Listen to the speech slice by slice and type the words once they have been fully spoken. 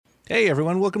Hey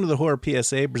everyone, welcome to the Horror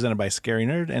PSA presented by Scary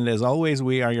Nerd, and as always,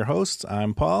 we are your hosts.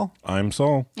 I'm Paul. I'm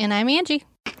Saul. And I'm Angie.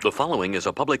 The following is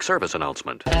a public service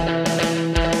announcement.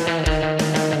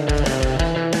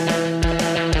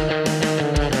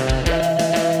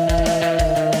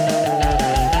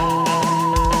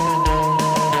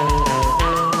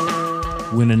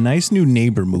 When a nice new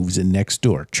neighbor moves in next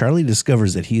door, Charlie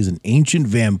discovers that he is an ancient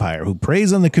vampire who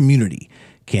preys on the community.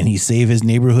 Can he save his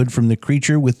neighborhood from the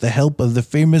creature with the help of the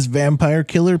famous vampire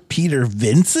killer Peter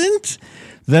Vincent?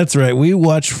 That's right, we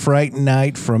watched Fright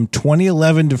Night from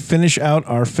 2011 to finish out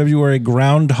our February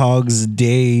Groundhog's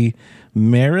Day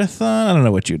marathon. I don't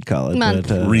know what you'd call it. Month.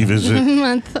 But,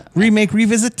 Revisit. Remake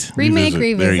Revisit? Remake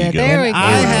Revisit. There we go.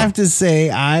 I have to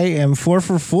say, I am 4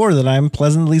 for 4 that I'm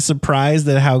pleasantly surprised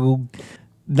at how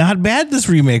not bad this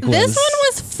remake was. This one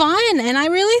was fun, and I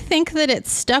really think that it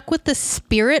stuck with the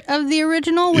spirit of the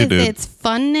original with its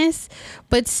funness,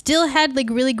 but still had like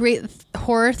really great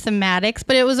horror thematics.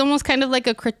 But it was almost kind of like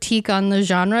a critique on the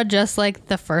genre, just like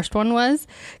the first one was.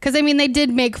 Because I mean, they did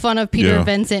make fun of Peter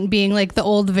Vincent being like the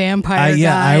old vampire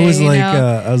guy. I was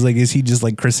like, is he just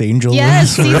like Chris Angel?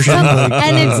 Yes, and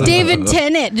it's David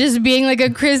Tennant just being like a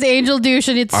Chris Angel douche,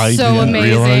 and it's so amazing. I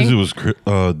didn't realize it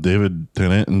was David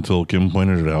Tennant until Kim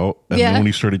pointed it out, and then when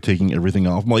he started taking everything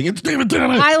off, I'm like, it's David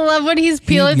Tennant. I love when he's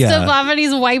peeling stuff off and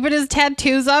he's wiping his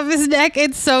tattoos off his neck.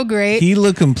 It's so great. He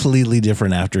looked completely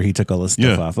different after he took all this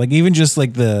stuff off. Like even just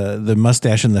like the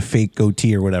mustache and the fake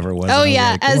goatee or whatever it was. Oh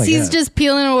yeah, as he's just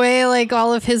peeling away like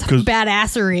all of his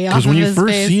badassery off of his face. Because when you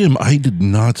first see him, I did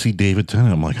not see David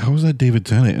Tennant. I'm like, how is that David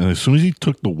Tennant? And as soon as he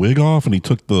took the wig off and he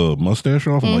took the mustache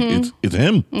off, I'm like, it's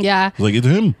him. Yeah. Like, it's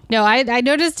him. No, I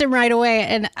noticed him right away,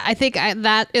 and I think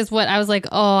that is what I was like,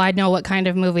 oh, I know what kind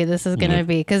of movie this is going to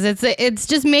be, because it's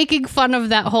just making fun of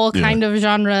that whole kind of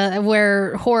genre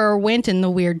where horror went in the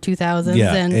weird 2000s.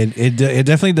 Yeah, and it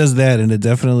definitely does that, and it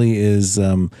definitely is.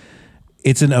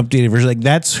 It's an updated version. Like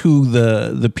that's who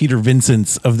the Peter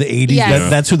Vincents of the 80s. Yes.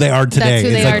 That's who they are today.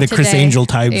 It's like the Chris Angel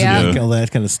types and all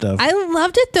that kind of stuff. I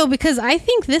loved it though, because I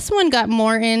think this one got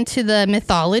more into the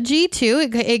mythology too.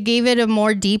 It gave it a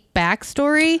more deep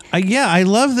backstory. I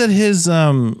love that his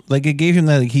it gave him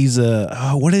that like, he's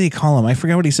what did they call him? I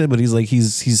forgot what he said, but he's like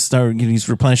he's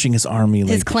replenishing his army,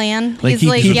 like, his clan. Like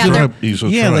he's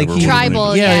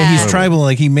tribal. He's tribal.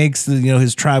 Like he makes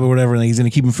his tribe or whatever, and he's gonna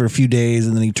keep him for a few days,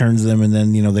 and then he turns them, and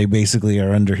then they basically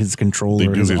are under his control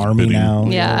or his army bidding. Now.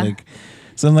 Yeah.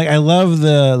 So I'm like, I love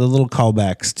the little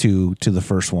callbacks to the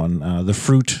first one. The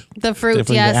fruit. The fruit, yes.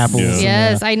 The apples.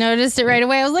 Yes, I noticed it right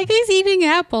away. I was like, he's eating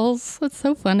apples. That's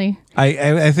so funny.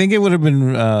 I think it would have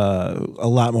been a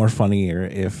lot more funnier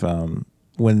if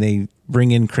when they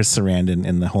bring in Chris Sarandon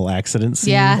in the whole accident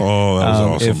scene. Yeah. Oh, that was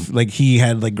awesome. If like he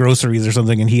had like groceries or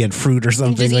something and he had fruit or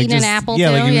something. Just like eating an apple yeah,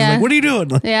 too. like he was like, what are you doing?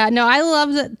 Yeah, no, I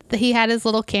love that he had his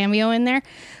little cameo in there.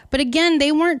 But again,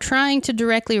 they weren't trying to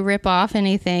directly rip off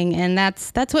anything, and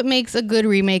that's what makes a good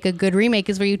remake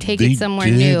is where you take it somewhere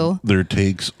new. Their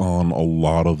takes on a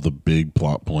lot of the big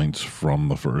plot points from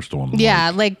the first one.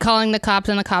 Yeah, like calling the cops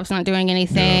and the cops not doing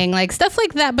anything, like stuff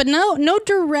like that. But no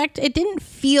direct. It didn't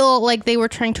feel like they were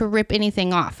trying to rip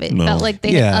anything off. It felt like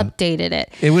they updated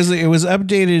it. It was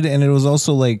updated, and it was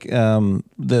also like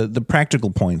the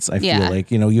practical points. I feel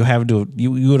like you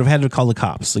would have had to call the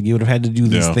cops. Like you would have had to do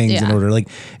these things in order. Like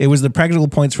it was the practical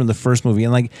points from the first movie,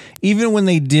 and like even when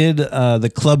they did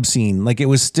the club scene, like it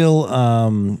was still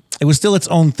its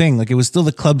own thing. Like it was still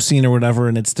the club scene or whatever,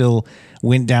 and it still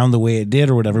went down the way it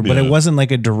did or whatever. But it wasn't like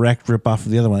a direct rip off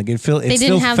of the other one. Like it still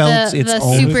felt its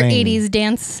own super thing. 80s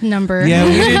dance number.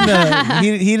 Yeah,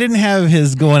 he didn't have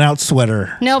his going out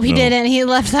sweater. Nope, he didn't. He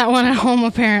left that one at home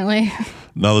apparently.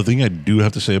 Now, the thing I do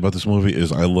have to say about this movie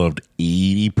is I loved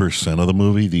 80% of the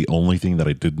movie. The only thing that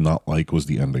I did not like was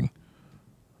the ending.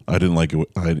 I didn't like it.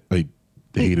 I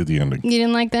hated the ending. You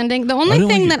didn't like the ending? The only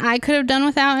thing that I could have done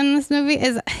without in this movie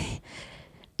is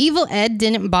Evil Ed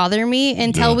didn't bother me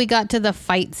until we got to the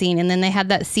fight scene, and then they had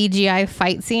that CGI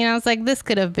fight scene. I was like, this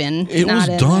could have been It not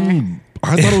was done. There.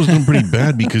 I thought it was done pretty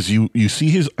bad because you see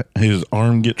his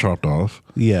arm get chopped off.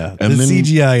 Yeah, and the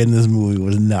CGI in this movie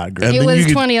was not great. It was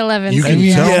 2011. You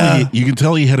can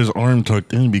tell he had his arm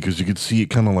tucked in because you could see it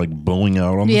kind of like bowing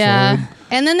out on the side.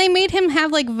 And then they made him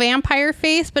have like vampire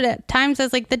face, but at times I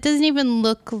was like, that doesn't even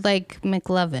look like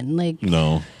McLovin. Like,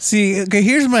 no. See, okay,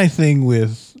 here's my thing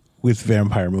with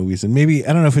vampire movies, and maybe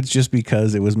I don't know if it's just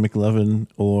because it was McLovin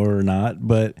or not,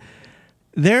 but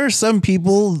there are some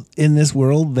people in this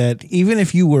world that even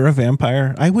if you were a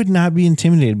vampire, I would not be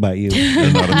intimidated by you.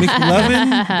 Not a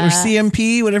McLovin or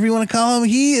CMP, whatever you want to call him.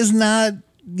 He is not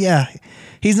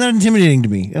he's not intimidating to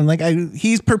me. And like,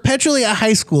 he's perpetually a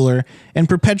high schooler and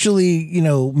perpetually,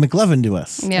 McLovin to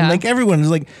us. Yeah. And like everyone is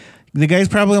like, the guy's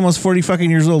probably almost 40 fucking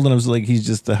years old. And I was like, he's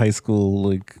just a high school,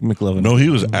 like McLovin. No, he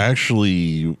was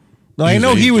actually. No, I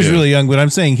know he was really young, but I'm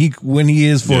saying when he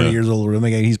is 40 years old,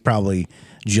 he's probably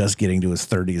just getting to his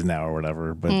 30s now or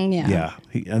whatever. But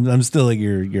I'm still like,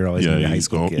 you're always going to be a high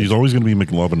school kid. He's always going to be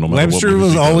McLovin no matter Webster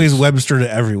was always Webster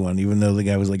to everyone, even though the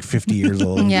guy was like 50 years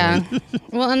old. Yeah.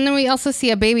 Well, and then we also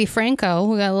see a baby Franco.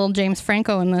 We got a little James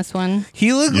Franco in this one.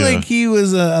 He looked like he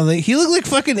was, he looked like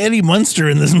fucking Eddie Munster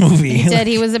in this movie. He did.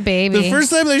 He was a baby. The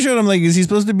first time they showed him, like, is he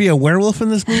supposed to be a werewolf in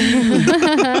this movie?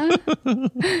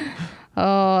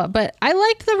 Oh, but I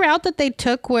liked the route that they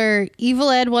took where Evil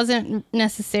Ed wasn't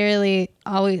necessarily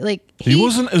always like he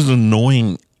wasn't as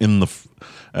annoying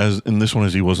as in this one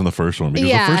as he was in the first one, because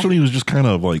the first one he was just kind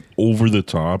of like over the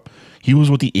top. He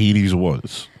was what the 80s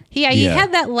was. Yeah, he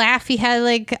had that laugh. He had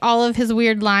like all of his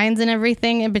weird lines and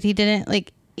everything, but he didn't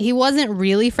like. He wasn't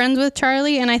really friends with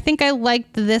Charlie, and I think I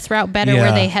liked this route better,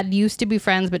 where they had used to be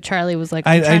friends, but Charlie was like,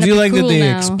 I do like cool that they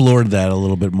now. explored that a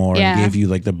little bit more and gave you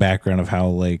like the background of how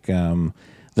like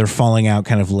their falling out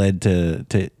kind of led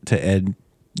to Ed,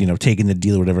 taking the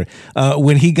deal or whatever.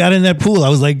 When he got in that pool, I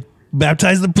was like,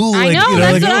 baptize the pool. I like, know,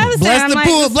 that's what I was bless saying.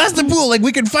 the pool, bless the pool. Like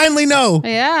we can finally know.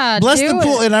 Yeah, bless the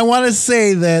pool. And I want to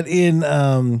say that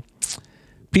in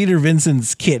Peter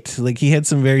Vincent's kit, like he had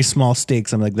some very small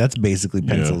stakes. I'm like, that's basically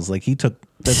pencils. Like he took.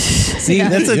 That's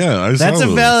a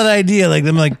valid idea. Like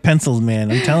them, like pencils,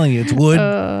 man. I'm telling you, it's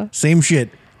wood. Same shit.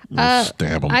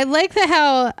 Stab him. I like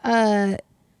how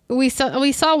we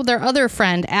saw their other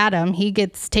friend Adam. He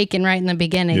gets taken right in the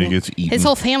beginning. Yeah, he gets eaten. His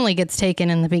whole family gets taken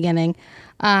in the beginning.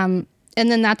 And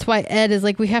then that's why Ed is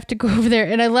like, we have to go over there.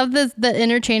 And I love the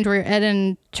interchange where Ed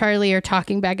and Charlie are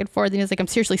talking back and forth. And he's like, I'm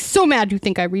seriously so mad you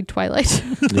think I read Twilight.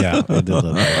 Yeah, I did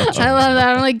love that. I love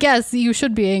that. I'm like, yes, you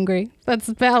should be angry. That's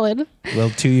valid. Well,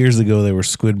 2 years ago, they were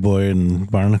Squid Boy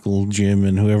and Barnacle Jim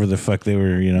and whoever the fuck they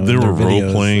were, They were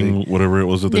role-playing whatever it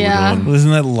was that they were doing.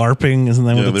 Isn't that LARPing? Isn't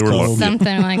that what it's called?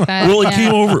 Something like that. Well, it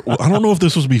came over. I don't know if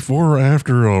this was before or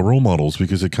after Role Models,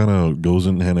 because it kind of goes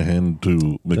in hand in hand to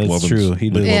McLovin's. That's true. He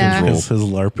did his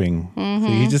LARPing.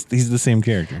 Mm-hmm. So he's the same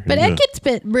character. But Ed gets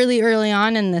bit really early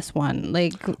on in this one.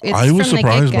 Like I was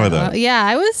surprised by that. Yeah,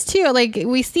 I was too. Like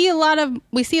we see a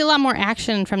lot more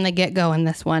action from the get-go in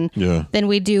this one than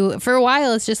we do. For a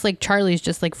while, it's just like Charlie's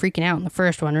just like freaking out in the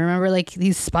first one. Remember, like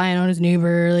he's spying on his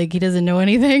neighbor, like he doesn't know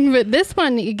anything. But this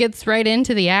one, he gets right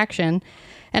into the action.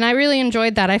 And I really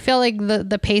enjoyed that. I feel like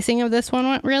the pacing of this one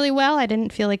went really well. I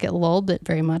didn't feel like it lulled it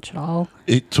very much at all.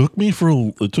 It took me a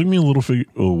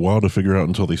while to figure out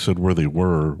until they said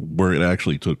where it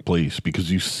actually took place,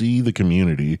 because you see the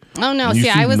community. Oh no! See,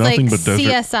 I was like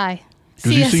CSI.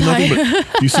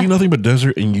 You see nothing but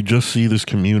desert, and you just see this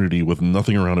community with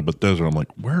nothing around it but desert. I'm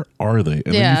like, where are they?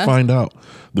 And then you find out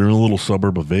they're in a little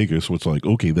suburb of Vegas, which, like,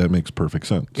 okay, that makes perfect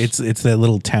sense. It's that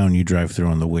little town you drive through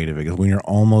on the way to Vegas. When you're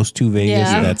almost to Vegas,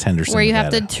 that's Henderson, where you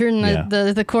Nevada. have to turn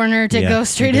the corner to go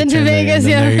straight into Vegas.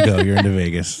 There you go. You're into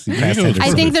Vegas.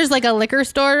 I think there's like a liquor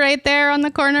store right there on the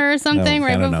corner or something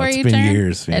right before you turn. It's been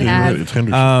years. It has. It's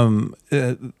Henderson.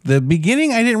 The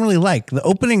beginning I didn't really like. The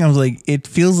opening I was like, it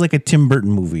feels like a Tim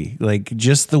Burton movie. Like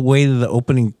just the way that the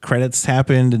opening credits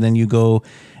happened, and then you go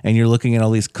and you're looking at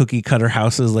all these cookie cutter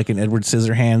houses like in Edward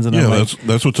Scissorhands, and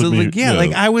that's what took me.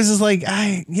 Like I was just like,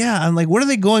 I'm like, what are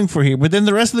they going for here? But then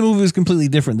the rest of the movie was completely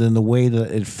different than the way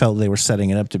that it felt they were setting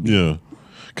it up to be. Yeah,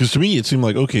 because to me it seemed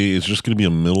like, okay, it's just going to be a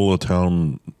middle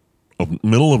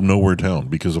of nowhere town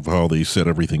because of how they set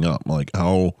everything up, like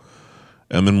how.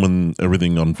 And then when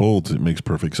everything unfolds, it makes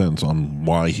perfect sense on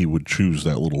why he would choose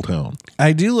that little town.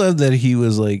 I do love that he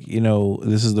was like,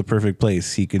 this is the perfect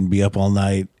place. He can be up all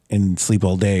night and sleep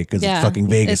all day because it's fucking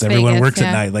Vegas. Everyone works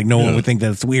at night. Like no one would think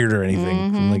that's weird or anything.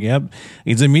 Mm-hmm. So I'm like, yep.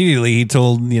 He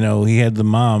told, he had the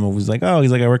mom who was like,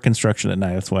 I work construction at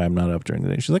night. That's why I'm not up during the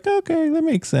day. She's like, okay, that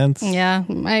makes sense. Yeah.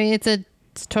 I mean, it's a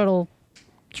total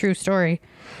true story.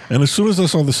 And as soon as I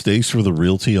saw the stakes for the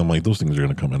realty, I'm like, those things are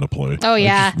going to come into play. Oh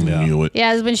yeah, I just knew it.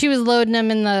 Yeah, when she was loading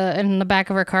them in the back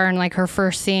of her car in like her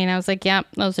first scene, I was like, yeah,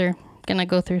 those are gonna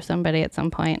go through somebody at some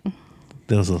point.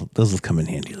 Those will come in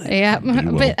handy later. Yeah,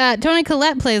 but Toni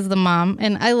Collette plays the mom,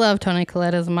 and I love Toni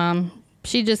Collette as mom.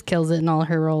 She just kills it in all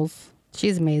her roles.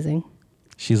 She's amazing.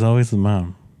 She's always the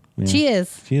mom. Yeah. She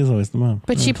is. She is always the mom.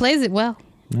 But she plays it well.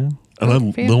 Yeah.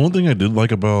 And the one thing I did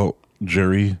like about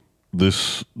Jerry,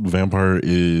 this vampire,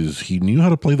 is he knew how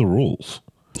to play the roles.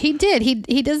 He did.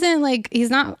 He doesn't like, he's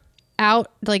not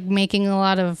out like making a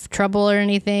lot of trouble or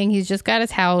anything. He's just got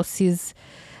his house.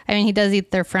 I mean, he does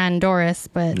eat their friend Doris,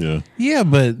 but yeah,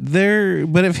 but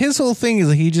if his whole thing is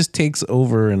like he just takes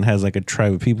over and has like a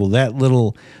tribe of people,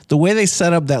 the way they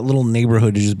set up that little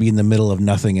neighborhood to just be in the middle of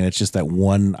nothing, and it's just that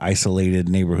one isolated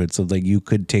neighborhood. So like you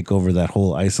could take over that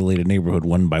whole isolated neighborhood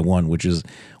one by one, which is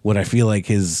what I feel like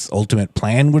his ultimate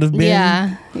plan would have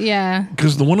been. Yeah.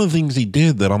 Because one of the things he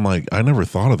did that I'm like, I never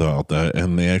thought about that,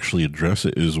 and they actually address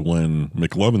it, is when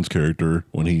McLovin's character,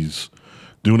 when he's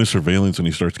doing his surveillance and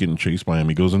he starts getting chased by him,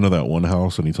 he goes into that one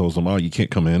house and he tells them, "Oh, you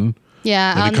can't come in."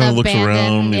 Yeah, and he kind of looks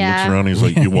around. He looks around. He's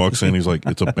like, he walks in. He's like,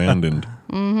 "It's abandoned."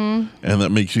 And that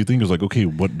makes you think, it's like, okay,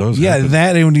 what does? happen?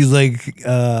 That, and when he's like,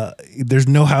 "There's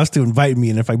no house to invite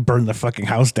me, and if I burn the fucking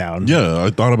house down." Yeah,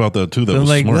 I thought about that too. That was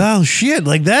like, smart. well, shit,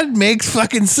 like that makes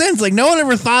fucking sense. Like no one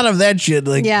ever thought of that shit.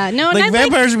 Like, like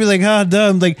vampires would be like, "Oh,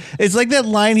 dumb." Like it's like that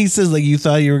line he says, like, "You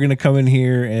thought you were gonna come in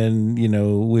here and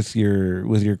with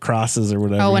your crosses or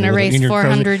whatever." Oh, and erase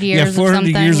 400 years. 400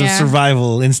 years of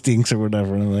survival instincts or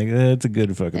whatever. And I'm like, that's a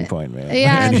good fucking point, man.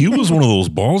 Yeah, and he was one of those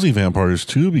ballsy vampires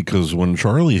too, because when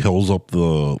Charlie holds up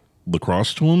the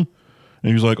cross to him,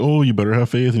 and he's like, "Oh, you better have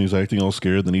faith," and he's acting all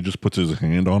scared, then he just puts his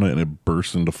hand on it and it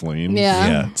bursts into flames.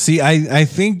 Yeah. See, I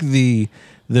think the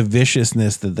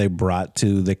viciousness that they brought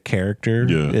to the character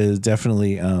is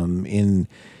definitely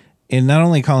in not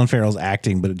only Colin Farrell's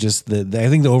acting, but just I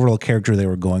think the overall character they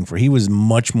were going for. He was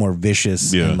much more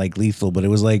vicious and like lethal, but it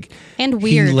was like and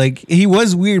weird. He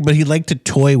was weird, but he liked to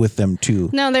toy with them too.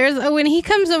 No, there's when he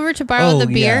comes over to borrow the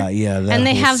beer, and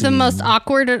they have the most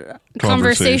awkward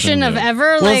conversation of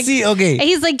ever. Well, like, see, okay,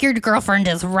 he's like, "Your girlfriend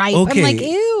is right." Okay. I'm like,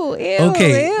 ew,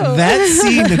 okay, ew.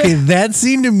 that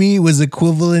scene to me was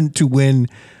equivalent to when.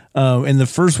 In the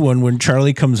first one, when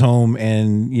Charlie comes home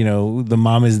and the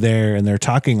mom is there and they're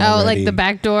talking. Oh, already. like the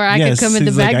back door. I could come in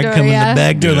the back door. I come in the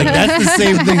back door. Like that's the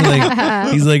same thing.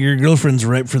 Like he's like, "Your girlfriend's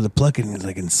ripe for the plucking." He's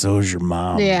like, "And so's your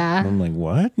mom." Yeah. And I'm like,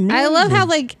 what? Man? I love how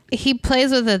like he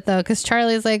plays with it though, because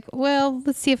Charlie's like, "Well,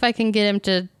 let's see if I can get him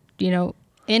to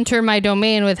enter my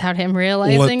domain without him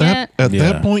realizing it." At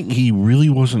that point, he really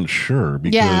wasn't sure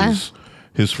because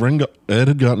his friend Ed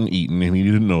had gotten eaten and he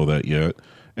didn't know that yet.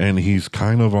 And he's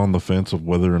kind of on the fence of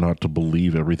whether or not to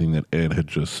believe everything that Ed had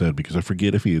just said, because I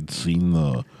forget if he had seen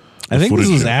the I think this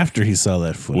was after he saw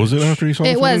that footage. Was it after he saw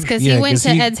it? It was, because he went to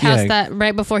Ed's house that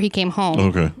right before he came home.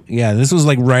 Okay. Yeah, this was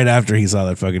like right after he saw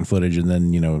that fucking footage, and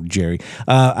then, Jerry.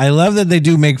 I love that they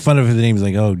do make fun of the names,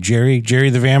 like, oh, Jerry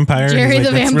the vampire. Jerry like,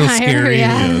 the that's vampire, real scary.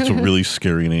 yeah. It's a really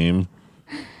scary name.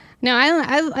 No,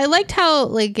 I liked how,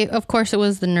 like, of course it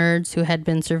was the nerds who had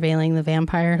been surveilling the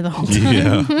vampire the whole time.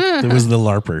 Yeah, it was the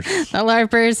LARPers. The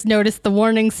LARPers noticed the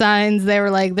warning signs. They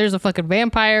were like, "There's a fucking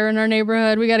vampire in our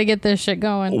neighborhood. We got to get this shit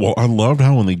going." Well, I loved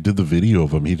how when they did the video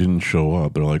of him, he didn't show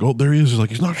up. They're like, "Oh, there he is." He's like,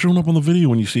 "He's not showing up on the video."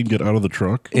 When you see him get out of the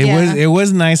truck, it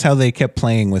was nice how they kept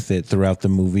playing with it throughout the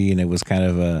movie, and it was kind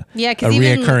of a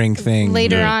reoccurring thing.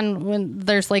 Later on, when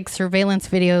there's like surveillance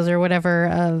videos or whatever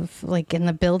of like in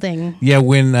the building. Yeah,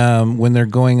 when they're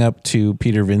going up to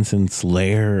Peter Vincent's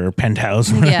lair or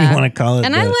penthouse, whatever you want to call it.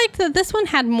 And I liked that this one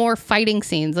had more fighting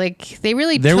scenes. Like they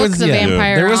really took the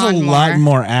vampire. There was a lot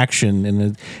more action,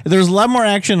 and there was a lot more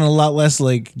action and a lot less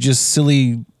like just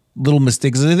silly little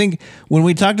mistakes. I think when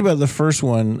we talked about the first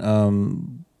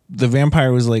one, the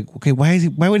vampire was like, okay, why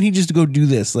wouldn't he just go do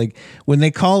this? Like when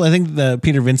they call, I think the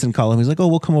Peter Vincent called him. He's like, "Oh,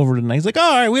 we'll come over tonight." He's like, "Oh,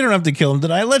 all right, we don't have to kill him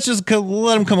tonight. Let's just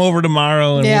let him come over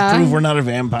tomorrow, and we'll prove we're not a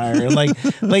vampire." And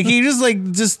like he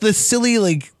just the silly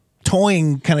like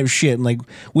toying kind of shit. And like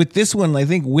with this one, I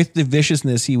think with the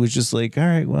viciousness, he was just like, "All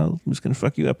right, well, I'm just gonna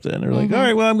fuck you up then." Or like, "All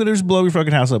right, well, I'm gonna just blow your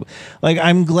fucking house up." Like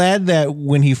I'm glad that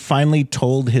when he finally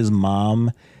told his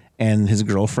mom and his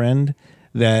girlfriend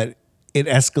that. It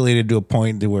escalated to a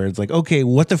point to where it's like, okay,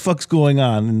 what the fuck's going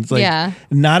on? And it's like,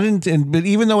 but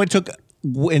even though it took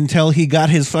until he got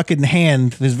his fucking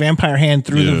hand, his vampire hand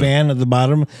through the van at the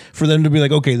bottom for them to be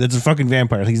like, okay, that's a fucking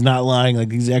vampire. He's not lying.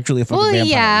 Like he's actually a fucking vampire.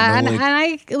 Yeah.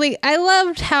 And I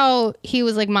loved how he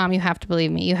was like, "Mom, you have to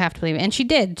believe me. You have to believe me." And she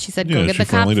did. She said, "Go get the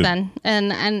cops then."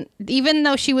 And even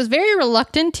though she was very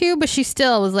reluctant to, but she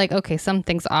still was like, okay,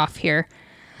 something's off here.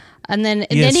 And then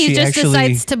he just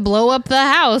decides to blow up the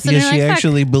house. And she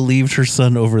actually believed her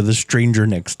son over the stranger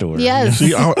next door. Yes.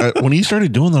 See, when he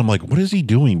started doing that, I'm like, what is he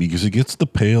doing? Because he gets the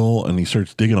pail and he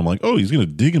starts digging. I'm like, oh, he's going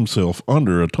to dig himself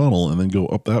under a tunnel and then go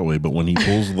up that way. But when he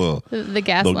pulls the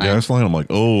gas line, I'm like,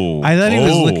 oh. I thought he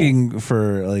was looking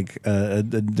for like, I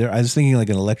was thinking like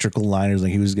an electrical line. Or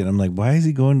like he was getting. I'm like, why is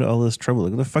he going to all this trouble?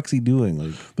 Like, what the fuck's he doing?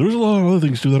 Like, there was a lot of other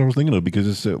things too that I was thinking of, because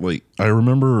it's like I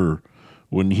remember.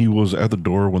 When he was at the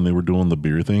door when they were doing the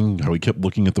beer thing, how he kept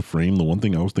looking at the frame, the one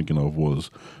thing I was thinking of was,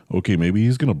 okay, maybe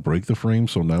he's going to break the frame,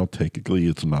 so now technically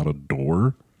it's not a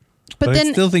door. But then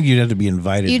I still think you'd have to be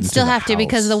invited. You'd still have to,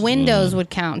 because the windows would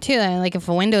count too. Like if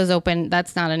a window's open,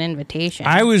 that's not an invitation.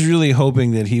 I was really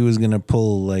hoping that he was going to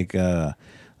pull like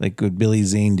what Billy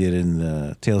Zane did in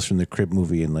the Tales from the Crypt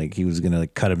movie, and like he was going to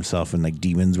like cut himself and like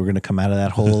demons were going to come out of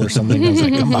that hole or something. I was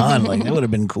like, come on, like that would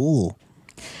have been cool.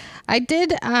 I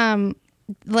did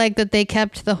like that they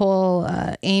kept the whole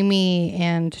Amy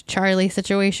and Charlie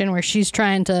situation where she's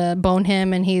trying to bone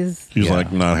him and he's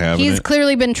like not having He's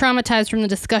clearly been traumatized from the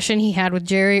discussion he had with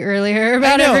Jerry earlier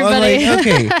about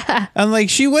everybody. I'm like,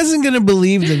 she wasn't going to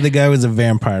believe that the guy was a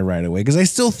vampire right away, because I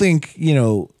still think,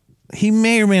 he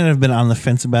may or may not have been on the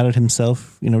fence about it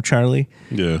himself, Charlie.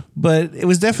 Yeah. But it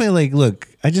was definitely like, look,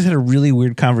 I just had a really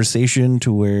weird conversation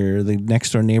to where the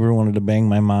next door neighbor wanted to bang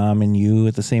my mom and you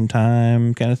at the same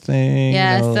time, kind of thing.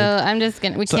 Yeah, so I'm just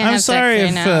going to, we can't have sex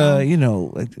right now. I'm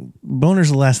sorry if, boner's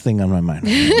the last thing on my mind.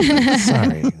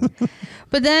 Sorry.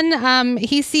 But then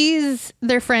he sees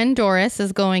their friend Doris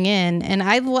is going in, and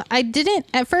I didn't,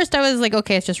 at first I was like,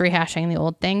 okay, it's just rehashing the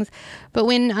old things. But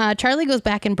when Charlie goes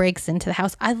back and breaks into the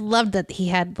house, I loved that he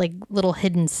had like little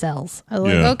hidden cells. I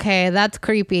was like, okay, that's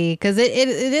creepy, because it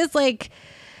is like,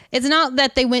 it's not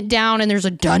that they went down and there's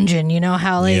a dungeon,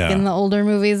 how like in the older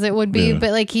movies it would be,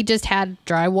 but like he just had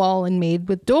drywall and made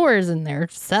with doors in their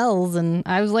cells, and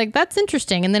I was like, that's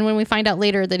interesting. And then when we find out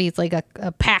later that he's like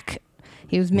a pack,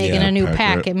 he was making a new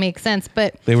pack. It makes sense,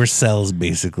 but they were cells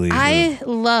basically. I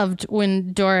loved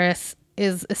when Doris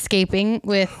is escaping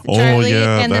with Charlie,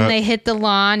 and then they hit the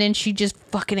lawn and she just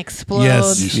fucking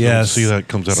explodes. Yes. See that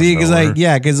comes out of nowhere.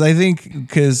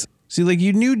 Because like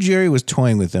you knew Jerry was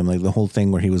toying with them, like the whole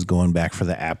thing where he was going back for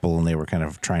the apple and they were kind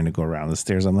of trying to go around the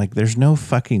stairs. I'm like, there's no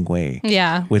fucking way.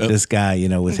 Yeah. With this guy,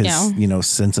 with his,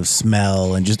 sense of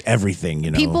smell and just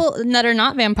everything, People that are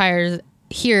not vampires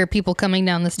hear people coming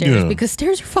down the stairs because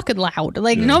stairs are fucking loud.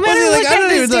 Like no matter what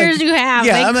kind of stairs you have,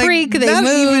 they creak, they not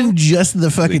move. Even just the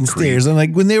fucking stairs. I'm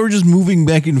like, when they were just moving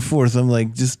back and forth, I'm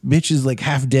like, just bitches like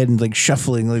half dead and like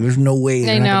shuffling. Like there's no way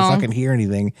they're not gonna fucking hear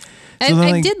anything. So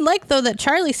I did like though that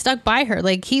Charlie stuck by her.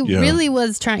 Like he really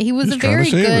was trying. He was a very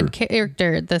good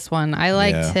character. This one, I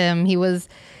liked him.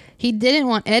 He didn't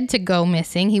want Ed to go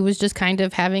missing. He was just kind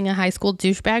of having a high school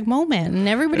douchebag moment, and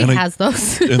everybody has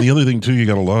those. And the other thing too you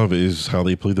gotta love is how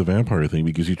they played the vampire thing,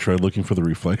 because he tried looking for the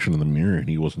reflection in the mirror and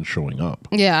he wasn't showing up.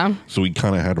 Yeah. So he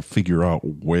kind of had to figure out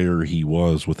where he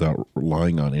was without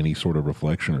relying on any sort of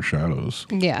reflection or shadows.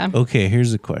 Yeah. Okay,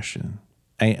 here's a question.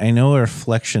 I know a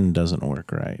reflection doesn't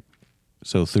work, right?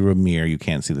 So through a mirror you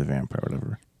can't see the vampire or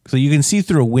whatever. So you can see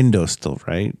through a window still,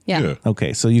 right? Yeah.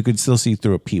 Okay, so you could still see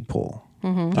through a peephole.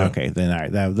 Mm-hmm. Okay, then all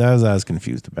right, that was I was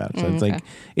confused about. So it's like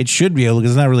it should be able,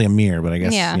 because it's not really a mirror, but I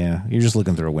guess you're just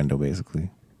looking through a window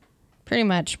basically. Pretty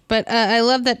much. But I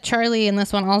love that Charlie in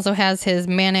this one also has his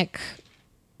manic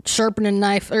sharpening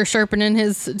knife or sharpening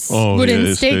his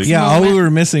wooden stakes. Yeah, all we were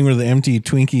missing were the empty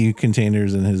Twinkie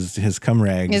containers and his cum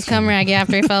rags. His cum rag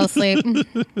after he fell asleep.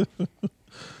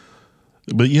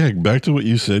 But yeah, back to what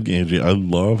you said, Angie. I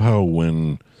love how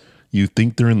when you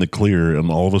think they're in the clear and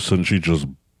all of a sudden she just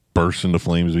bursts into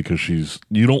flames because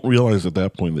you don't realize at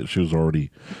that point that she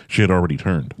had already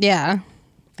turned. Yeah.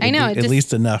 I know. At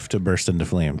least enough to burst into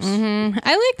flames. Mm-hmm.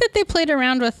 I like that they played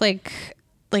around with like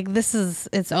this is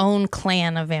its own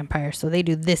clan of vampires, so they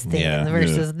do this thing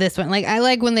versus this one. Like I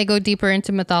like when they go deeper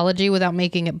into mythology without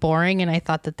making it boring, and I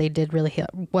thought that they did really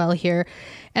well here.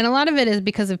 And a lot of it is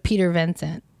because of Peter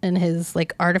Vincent and his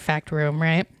like artifact room,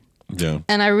 right? Yeah.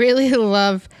 And I really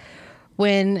love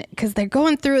because they're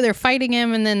going through, they're fighting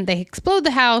him, and then they explode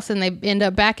the house, and they end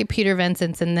up back at Peter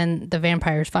Vincent's, and then the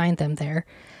vampires find them there.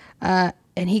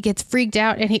 And he gets freaked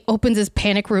out, and he opens his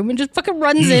panic room and just fucking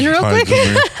runs in real quick.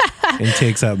 And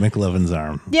takes out McLovin's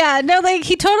arm. Yeah, no, like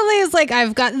he totally is like,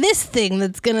 I've got this thing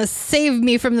that's gonna save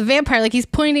me from the vampire. Like he's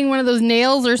pointing one of those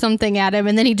nails or something at him,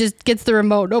 and then he just gets the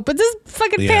remote, opens his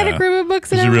fucking panic room and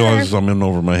books it. He realizes I'm in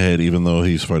over my head, even though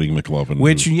he's fighting McLovin.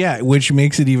 Which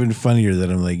makes it even funnier that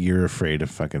I'm like, you're afraid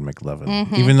of fucking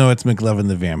McLovin, even though it's McLovin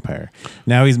the vampire.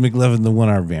 Now he's McLovin the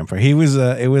one-armed vampire. He was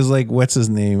it was like, what's his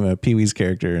name, Pee-wee's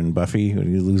character in Buffy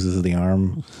when he loses the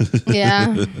arm.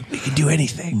 Yeah. He can do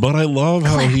anything. But I love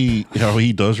how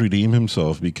he does redeem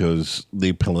himself, because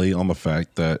they play on the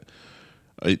fact that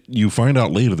you find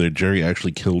out later that Jerry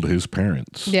actually killed his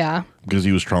parents. Yeah. Because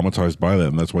he was traumatized by that,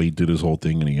 and that's why he did his whole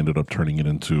thing, and he ended up turning it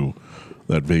into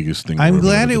that Vegas thing. I'm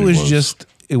glad it was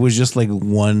just like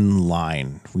one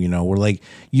line, where like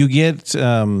you get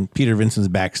Peter Vincent's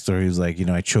backstory. He's like,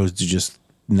 I chose to just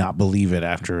not believe it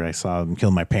after I saw him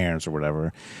kill my parents or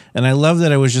whatever. And I love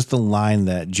that it was just the line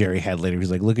that Jerry had later. He's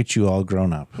like, "Look at you all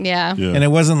grown up." Yeah. And it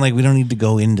wasn't like we don't need to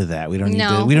go into that. We don't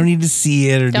need to see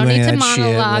it or don't do any need of to that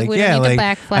monologue. shit. Like, we don't need to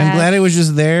backflash. I'm glad it was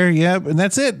just there. Yep, and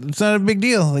that's it. It's not a big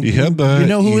deal. Like, he had that. You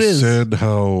know who it is. He said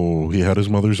how he had his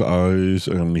mother's eyes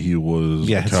and he was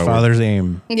his father's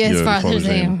aim. Yeah, his father's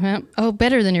aim. Yep. Oh,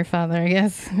 better than your father, I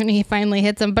guess. When he finally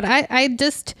hits him. But I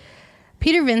just...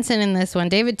 Peter Vincent in this one,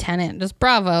 David Tennant, just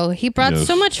bravo. He brought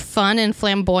so much fun and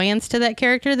flamboyance to that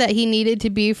character that he needed to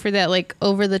be for that, like,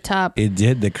 over the top. It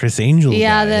did, the Chris Angel guy.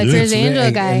 Yeah, the Chris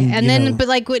Angel guy. And then, but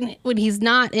like when he's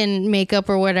not in makeup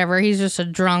or whatever, he's just a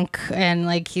drunk and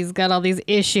like he's got all these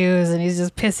issues and he's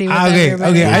just pissy with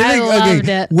everybody. I loved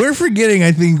it. We're forgetting,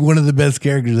 I think, one of the best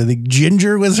characters. I think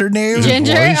Ginger was her name.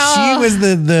 Ginger? She was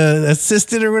the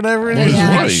assistant or whatever.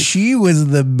 Yeah. She was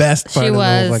the best part of the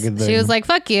whole fucking thing. She was like,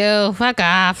 fuck you, fuck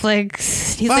off. Like,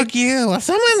 he's fuck like, you.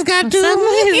 Someone's got to.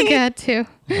 Somebody's got to.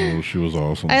 Oh, she was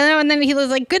awesome. I know, and then he was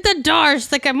like, "Get the door."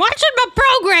 She's like, "I'm watching my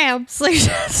programs." Like,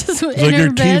 just like you're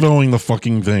TiVoing the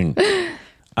fucking thing.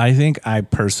 I think I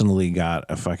personally got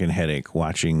a fucking headache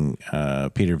watching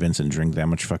Peter Vincent drink that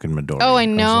much fucking Midori. Oh, I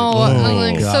know. I'm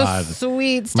like, God. so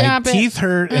sweet. Stop my teeth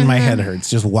hurt and my head hurts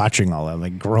just watching all that.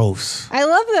 Like, gross. I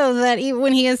love, though, that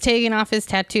when he is taking off his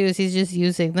tattoos, he's just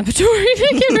using the Midori to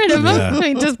get rid of them.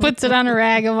 He just puts it on a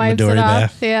rag and wipes Midori it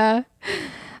off. bath. Yeah.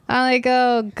 I'm like,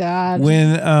 oh, God.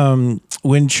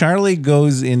 When Charlie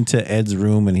goes into Ed's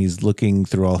room and he's looking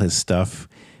through all his stuff,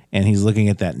 and he's looking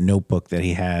at that notebook that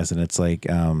he has, and it's like,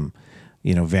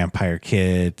 vampire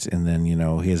kit, and then,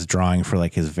 he has drawing for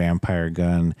like his vampire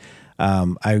gun.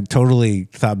 I totally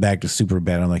thought back to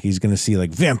Superbad. I'm like, he's going to see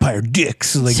like vampire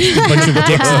dicks, like a bunch of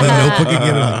dicks in the notebook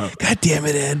again. I'm like, God damn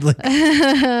it, Ed. Like,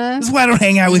 this is why I don't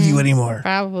hang out with you anymore.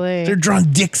 Probably. They're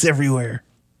drawing dicks everywhere.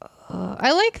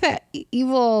 I like that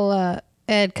evil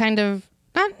Ed kind of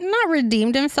not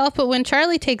redeemed himself, but when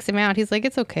Charlie takes him out, he's like,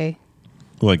 it's okay.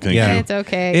 Like, thank you. It's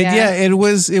okay. It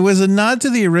was a nod to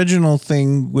the original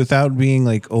thing without being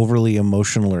like overly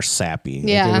emotional or sappy.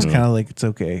 Yeah. Like, it was kind of like, it's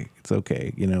okay.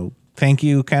 Thank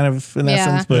you, kind of in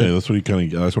essence. But that's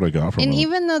what I got from it. And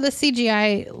even though the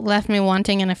CGI left me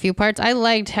wanting in a few parts, I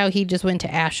liked how he just went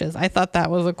to ashes. I thought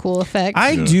that was a cool effect.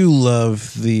 I do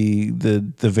love the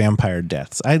vampire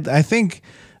deaths. I think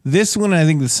this one, I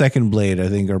think the second Blade, I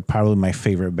think are probably my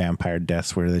favorite vampire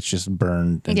deaths, where it's just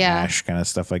burned and ash kind of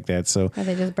stuff like that. So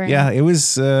they just burn. Yeah, it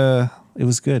was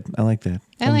good. I like that.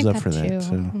 Thumbs up for that. Too.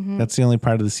 So that's the only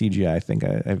part of the CGI I think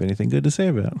I have anything good to say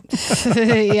about.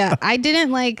 Yeah, I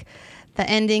didn't like the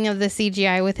ending of the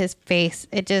CGI with his face.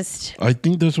 I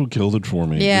think that's what killed it for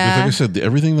me. Yeah. Because like I said,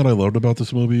 everything that I loved about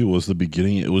this movie was the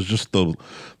beginning. It was just the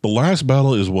last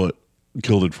battle is what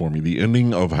killed it for me. The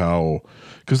ending of how,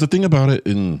 because the thing about it,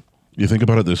 and you think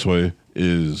about it this way,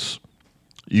 is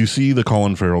you see the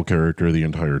Colin Farrell character the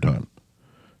entire time.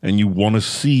 And you want to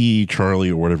see Charlie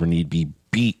or whatever need be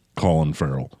beat Colin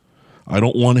Farrell. I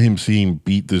don't want him seeing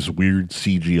beat this weird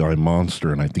CGI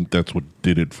monster, and I think that's what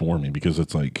did it for me, because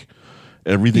it's like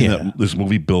everything that this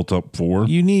movie built up for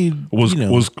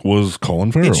was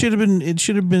Colin Farrell. It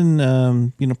should have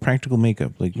been practical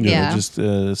makeup, like just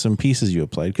some pieces you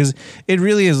applied, because it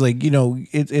really is like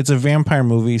it's a vampire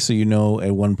movie, so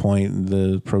at one point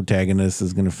the protagonist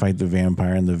is going to fight the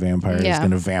vampire, and the vampire is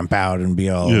going to vamp out and be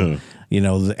all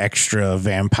the extra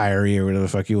vampire-y or whatever the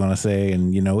fuck you want to say,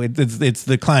 and it's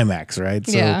the climax, right?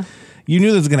 So you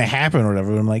knew that was going to happen or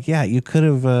whatever. I'm like, you could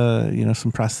have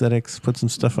some prosthetics, put some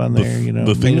stuff on there.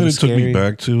 The thing that it took me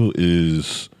back to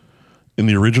is in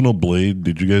the original Blade.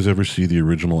 Did you guys ever see the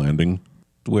original ending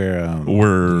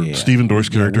where Stephen Dorff's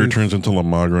character turns into La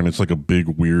Magra, and it's like a big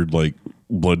weird like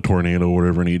blood tornado or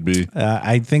whatever it need be?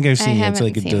 I think I've seen it. It's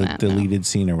like a deleted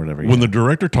scene or whatever. When the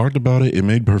director talked about it, it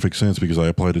made perfect sense, because I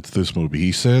applied it to this movie.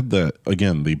 He said that,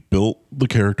 again, they built the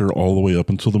character all the way up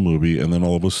until the movie, and then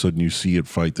all of a sudden you see it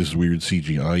fight this weird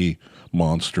CGI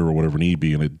monster or whatever it need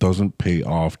be, and it doesn't pay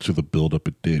off to the build-up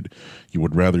it did. You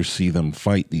would rather see them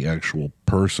fight the actual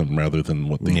person rather than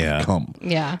what they become.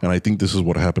 Yeah. And I think this is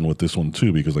what happened with this one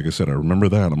too, because like I said, I remember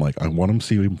that. I'm like, I want to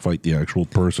see him fight the actual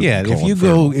person. Yeah,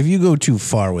 if you go too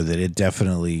far with it, it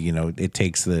definitely,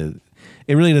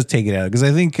 it really does take it out. Because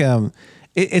I think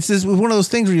it's just one of those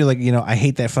things where you're like, I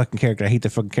hate that fucking character. I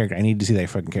need to see that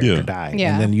fucking character die.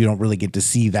 Yeah. And then you don't really get to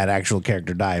see that actual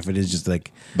character die if it is just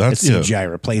like a CGI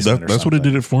replacement. That's what it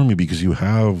did it for me, because you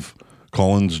have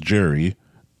Colin's Jerry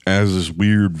as this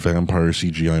weird vampire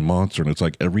CGI monster, and it's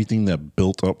like everything that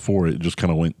built up for it just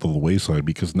kind of went to the wayside,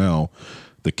 because now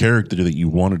the character that you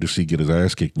wanted to see get his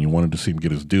ass kicked and you wanted to see him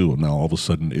get his due, and now all of a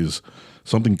sudden is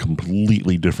something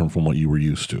completely different from what you were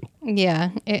used to. Yeah,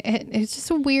 it's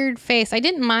just a weird face. I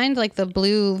didn't mind like the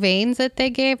blue veins that they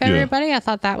gave everybody. Yeah. I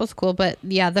thought that was cool, but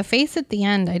yeah, the face at the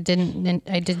end, I didn't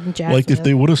jazz like with. If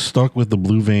they would have stuck with the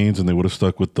blue veins and they would have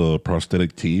stuck with the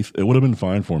prosthetic teeth, it would have been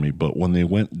fine for me. But when they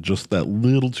went just that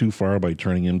little too far by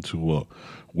turning into a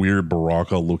weird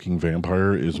Baraka-looking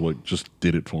vampire, is what just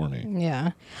did it for me.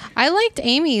 Yeah, I liked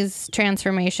Amy's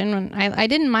transformation. I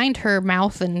didn't mind her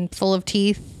mouth and full of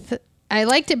teeth. I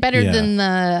liked it better than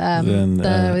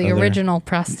the original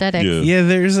prosthetic. Yeah,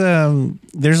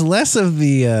 there's less of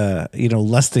the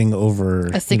lusting over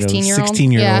a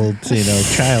 16-year-old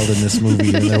child in this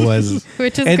movie than there was.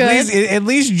 Which is good. At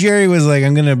least Jerry was like,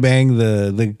 I'm gonna bang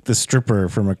the stripper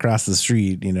from across the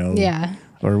street. Yeah.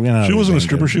 Or she wasn't a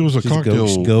stripper. She was a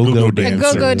cocktail go dancer.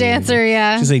 A go-go dancer.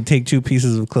 Yeah. She's like, take 2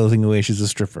 pieces of clothing away. She's a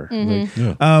stripper.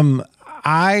 Mm-hmm. Like,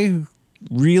 I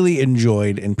really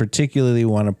enjoyed and particularly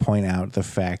want to point out the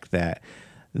fact that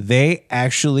they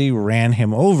actually ran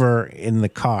him over in the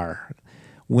car.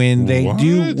 When they're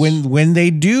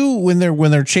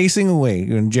chasing away,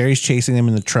 when Jerry's chasing them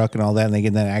in the truck and all that, and they get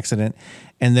in that accident,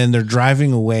 and then they're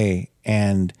driving away,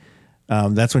 and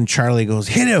that's when Charlie goes,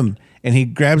 hit him, and he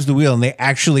grabs the wheel, and they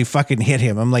actually fucking hit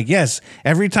him. I'm like, yes,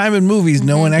 every time in movies,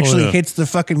 no one actually hits the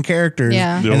fucking characters,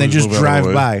 and they just drive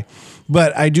by.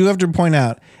 But I do have to point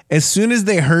out, as soon as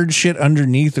they heard shit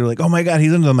underneath, they're like, "Oh my god,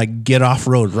 he's under them!" Like, get off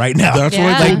road right now. That's what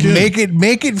I told Like,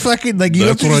 make it fucking like you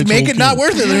have to just make it not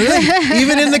worth it. Like,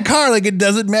 even in the car, like it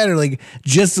doesn't matter. Like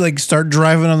just like start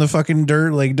driving on the fucking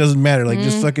dirt. Like it doesn't matter. Like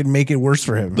just fucking make it worse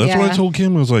for him. That's what I told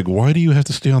Kim. I was like, "Why do you have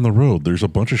to stay on the road? There's a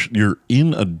bunch of you're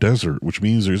in a desert, which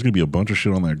means there's gonna be a bunch of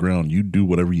shit on that ground. You do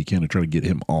whatever you can to try to get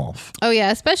him off." Oh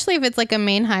yeah, especially if it's like a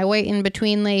main highway in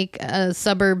between like a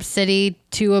suburb city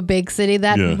to a big city.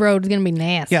 That road's gonna be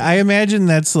nasty. Yeah, I imagine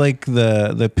that's like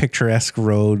the picturesque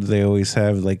road they always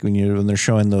have, like when they're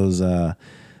showing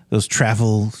those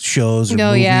travel shows or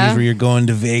movies where you're going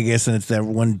to Vegas and it's that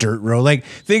one dirt road. Like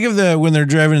think of when they're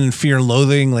driving in Fear and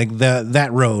Loathing, like that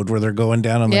road where they're going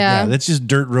down. I'm like, that's just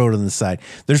dirt road on the side.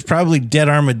 There's probably dead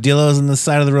armadillos on the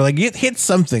side of the road. Like hit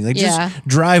something. Like just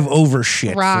drive over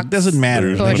shit. Rocks, it doesn't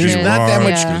matter. Like, there's not that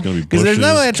much because there's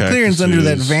not much clearance under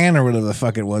that van or whatever the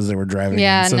fuck it was they were driving.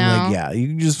 Yeah, in. So I'm like,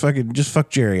 you just fuck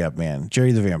Jerry up, man.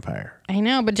 Jerry the vampire. I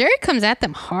know, but Jerry comes at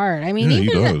them hard. I mean,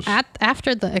 even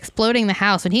after the exploding the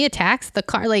house, when he attacks the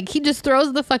car, like he just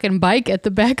throws the fucking bike at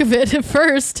the back of it at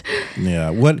first. Yeah.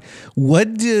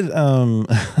 What did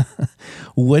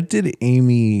what did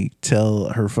Amy tell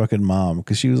her fucking mom?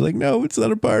 Because she was like, "No, it's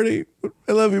not a party.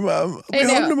 I love you, Mom. I'll be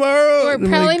home tomorrow. We're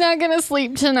probably not gonna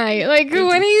sleep tonight." Like,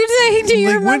 what are you saying to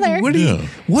your mother?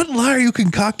 What lie are you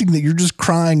concocting that you're just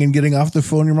crying and getting off the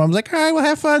phone? Your mom's like, "All right, well,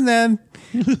 have fun then."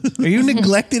 Are you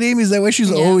neglected, Amy? Is that why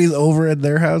she's always over at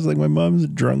their house? Like, my mom's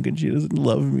drunk and she doesn't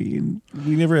love me and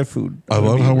we never have food. I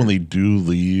love how when they do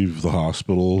leave the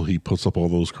hospital, he puts up all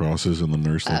those crosses and the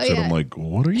nurse looks at him like,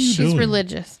 "What are you doing?" She's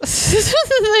religious. This is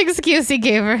the excuse he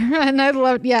gave her. And I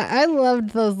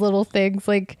loved those little things.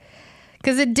 Like,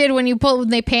 because it did when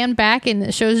they pan back and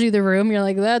it shows you the room, you're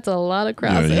like, that's a lot of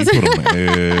crosses. Yeah, you put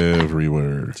them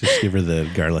everywhere. Just give her the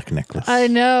garlic necklace. I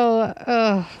know.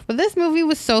 But this movie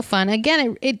was so fun.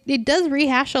 Again, it does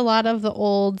rehash a lot of the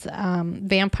old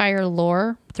vampire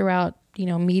lore throughout,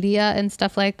 media and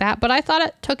stuff like that. But I thought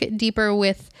it took it deeper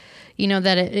with,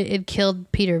 that it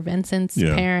killed Peter Vincent's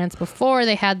parents before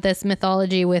they had this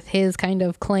mythology with his kind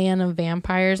of clan of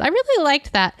vampires. I really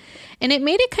liked that. And it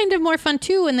made it kind of more fun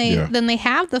too when they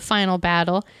have the final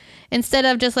battle. Instead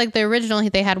of just like the original,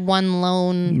 they had one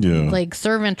lone like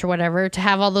servant or whatever, to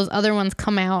have all those other ones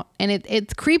come out. And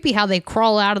it's creepy how they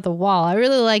crawl out of the wall. I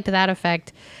really liked that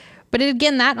effect. But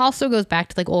again, that also goes back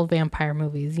to like old vampire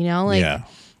movies,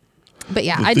 But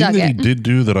yeah, I dug it. The thing that he did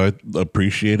do that I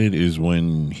appreciated is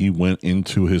when he went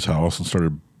into his house and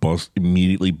started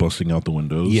immediately busting out the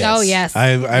windows. Yes. Oh yes,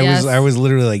 I was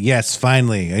literally like, yes,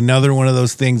 finally, another one of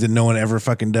those things that no one ever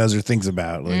fucking does or thinks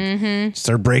about. Like,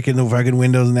 start breaking the fucking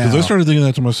windows now. Because I started thinking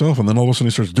that to myself, and then all of a sudden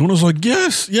he starts doing it. I was like,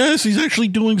 yes, he's actually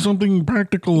doing something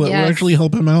practical that will actually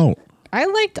help him out. I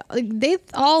liked. They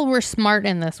all were smart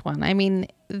in this one. I mean,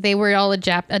 they were all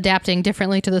adapting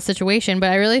differently to the situation,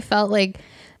 but I really felt like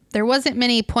there wasn't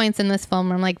many points in this film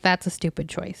where I'm like, that's a stupid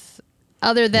choice.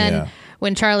 Other than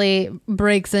when Charlie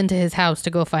breaks into his house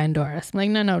to go find Doris. I'm like,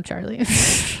 no, Charlie.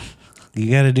 You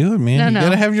got to do it, man. You got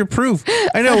to have your proof.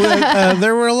 I know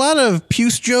there were a lot of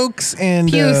puce jokes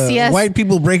and white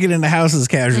people breaking into houses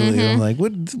casually. I'm like,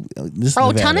 what? This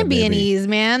ton of B&Es,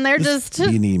 man. They're just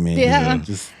B&E, man. Yeah.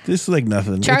 Just like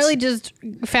nothing. Charlie just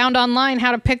found online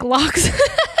how to pick locks.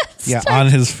 Yeah, on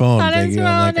his phone. I'm like,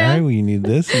 all right, well, you need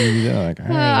this, and you need that. Like, all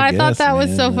right, I thought that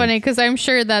was so funny because I'm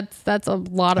sure that's a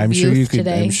lot of youth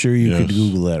today. I'm sure you could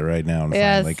Google that right now and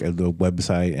find like a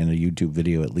website and a YouTube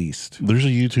video at least. There's a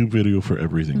YouTube video for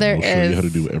everything. They'll show you how to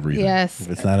do everything. Yes. If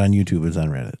it's not on YouTube, it's on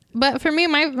Reddit. But for me,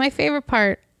 my favorite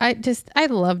part, I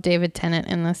love David Tennant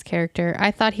in this character.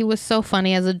 I thought he was so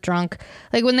funny as a drunk.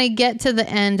 Like when they get to the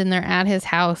end and they're at his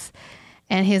house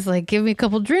and he's like, give me a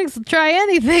couple drinks, I'll try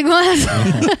anything.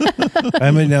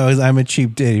 I'm a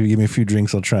cheap date. If you give me a few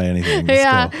drinks, I'll try anything.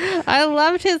 I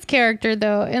loved his character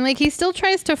though. And like he still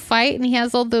tries to fight and he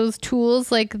has all those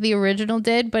tools like the original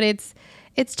did, but it's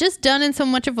just done in so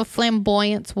much of a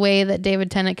flamboyant way that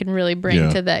David Tennant can really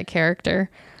bring to that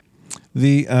character.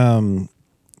 The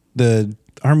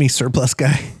Army surplus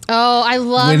guy. Oh, I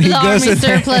love the Army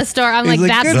surplus store. I'm like,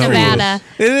 that's Nevada.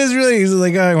 It is really. He's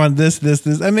like, oh, I want this.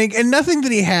 I mean, and nothing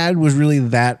that he had was really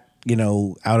that,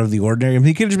 out of the ordinary. I mean,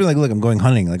 he could have just been like, look, I'm going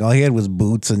hunting. Like all he had was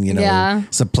boots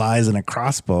and, supplies and a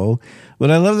crossbow. But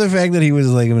I love the fact that he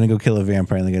was like, I'm going to go kill a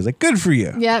vampire. And the guy's like, good for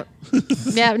you. Yep.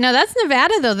 Yeah. No, that's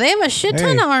Nevada, though. They have a shit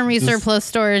ton of Army surplus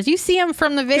stores. You see them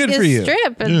from the Vegas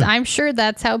Strip. And I'm sure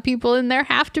that's how people in there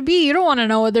have to be. You don't want to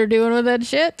know what they're doing with that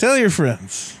shit. Tell your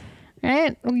friends.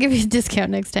 Right? We'll give you a discount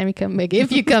next time you come back.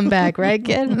 If you come back, right,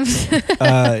 kid?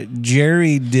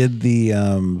 Jerry did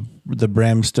the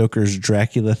Bram Stoker's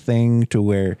Dracula thing to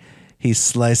where he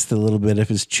sliced a little bit of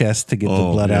his chest to get the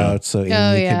blood out so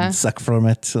Amy could suck from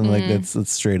it. And like that's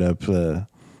straight up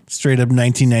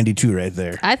 1992 right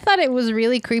there. I thought it was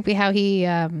really creepy how he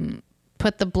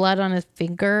put the blood on his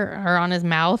finger or on his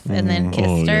mouth and then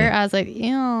kissed her. Yeah. I was like,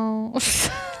 ew.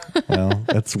 Well,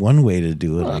 that's one way to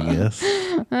do it,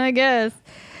 I guess.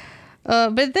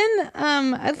 But then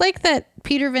I like that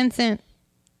Peter Vincent,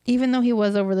 even though he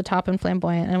was over the top and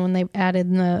flamboyant, and when they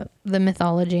added the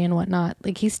mythology and whatnot,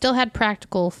 like he still had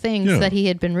practical things that he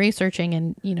had been researching,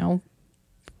 and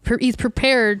he's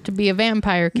prepared to be a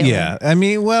vampire killer. Yeah, I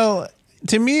mean, well,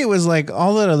 to me, it was like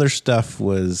all that other stuff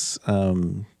was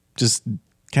just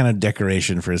kind of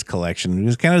decoration for his collection. It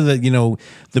was kind of the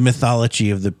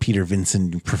mythology of the Peter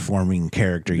Vincent performing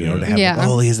character, to have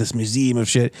he has this museum of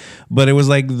shit. But it was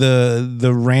like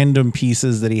the random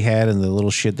pieces that he had and the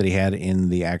little shit that he had in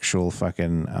the actual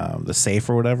fucking the safe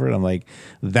or whatever. And I'm like,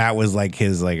 that was like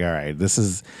his like, all right, this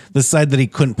is the side that he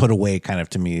couldn't put away kind of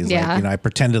to me. He's like, I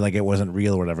pretended like it wasn't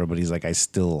real or whatever, but he's like, I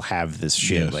still have this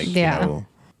shit.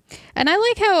 And I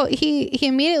like how he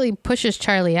immediately pushes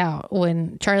Charlie out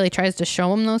when Charlie tries to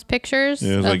show him those pictures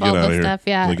of all the stuff.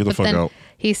 Yeah, like, get the fuck out.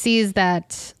 He sees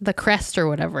that the crest or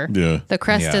whatever. Yeah, the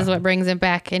crest is what brings him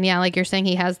back. And like you're saying,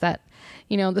 he has that,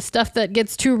 the stuff that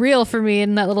gets too real for me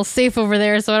in that little safe over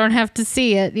there, so I don't have to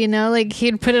see it. Like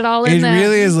he'd put it all in there. It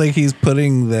really is like he's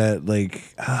putting that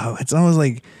it's almost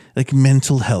like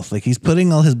mental health. Like he's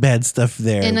putting all his bad stuff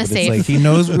there. In a safe. It's like he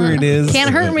knows where it is. Can't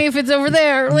hurt me if it's over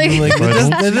there.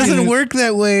 It doesn't work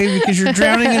that way because you're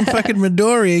drowning in fucking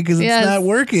Midori because it's not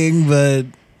working. But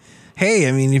hey,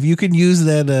 I mean, if you can use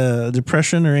that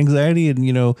depression or anxiety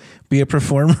and be a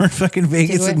performer in fucking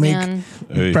Vegas and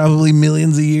make probably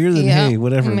millions a year, then hey,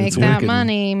 whatever. Make that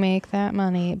money.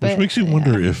 But which makes you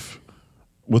wonder if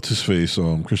what's his face?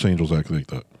 Chris Angel's act like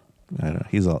that. I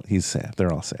don't know. He's sad.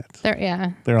 They're all sad.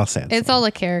 They're all sad. It's all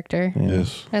a character. Yeah.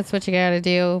 Yes. That's what you got to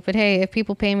do. But hey, if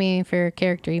people pay me for a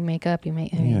character you make up, there's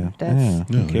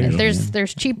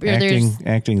cheaper. Acting's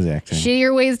acting.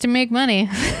 Shittier ways to make money.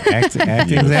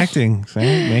 Acting's acting. So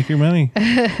make your money.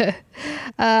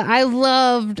 I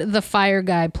loved the fire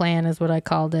guy plan, is what I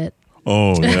called it.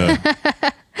 Oh yeah.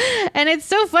 And it's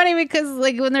so funny because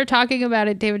like when they're talking about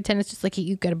it, David Tennant's just like,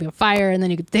 you gotta be on fire and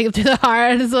then you can take him to the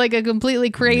heart. It's like a completely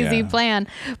crazy plan,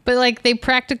 but like they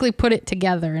practically put it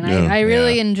together, and I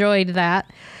really enjoyed that.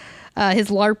 His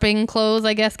LARPing clothes,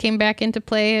 I guess, came back into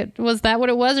play. Was that what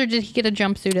it was, or did he get a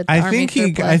jumpsuit at the Army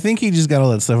surplus? I think he just got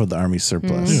all that stuff with the Army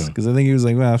surplus because I think he was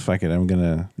like, well, fuck it, I'm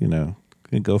gonna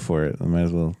go for it. I might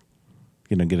as well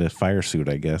get a fire suit,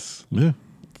 I guess. Yeah.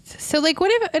 So like,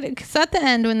 what if? Because at the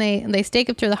end when they stake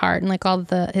him through the heart and like all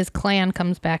his clan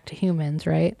comes back to humans,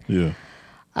 right? Yeah.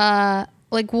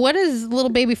 Like, what does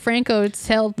little baby Franco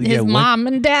tell his mom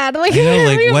and dad? Like,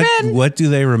 what do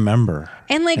they remember?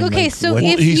 And like, okay, so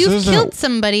if you've killed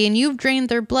somebody and you've drained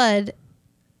their blood,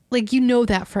 like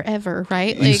that forever,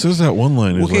 right? He says that one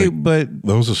line. Okay, but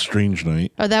that was a strange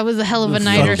night. Oh, that was a hell of a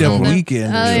night or something.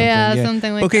 Weekend.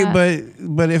 Something like that. Okay,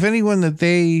 but if anyone that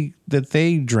they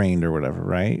drained or whatever,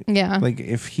 right? Yeah. Like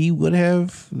if he would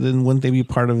have, then wouldn't they be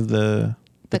part of the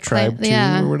tribe too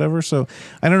or whatever? So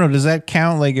I don't know. Does that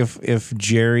count? Like if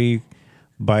Jerry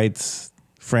bites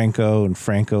Franco and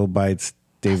Franco bites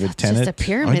David Tennant? Just a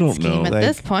pyramid scheme at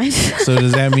this point. So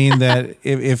does that mean that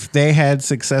if they had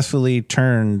successfully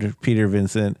turned Peter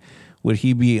Vincent, would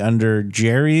he be under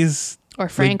Jerry's or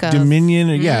Franco's dominion?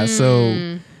 Yeah.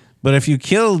 So, but if you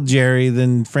kill Jerry,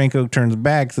 then Franco turns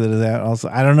back. So that also,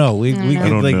 I don't know. We I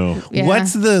don't know.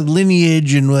 What's the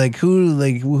lineage and who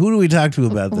do we talk to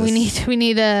about this? We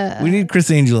need Chris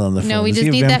Angel on the phone. No, we just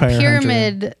need that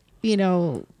pyramid.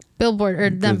 Hunter? Billboard or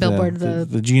not billboard.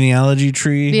 The genealogy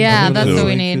tree. Yeah, that's what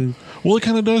we need. Well, it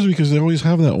kind of does because they always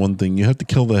have that one thing. You have to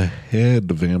kill the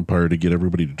head vampire to get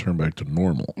everybody to turn back to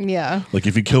normal. Yeah. Like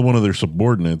if you kill one of their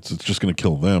subordinates, it's just going to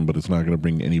kill them, but it's not going to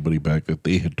bring anybody back that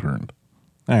they had turned.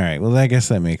 All right. Well, I guess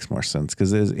that makes more sense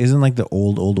because isn't like the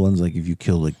old ones like if you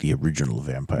kill like the original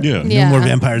vampire. Yeah. No more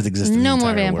vampires exist. No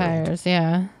more vampires. World.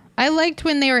 Yeah. I liked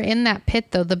when they were in that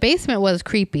pit, though. The basement was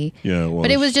creepy. Yeah, it was.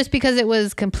 But it was just because it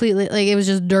was completely, like, it was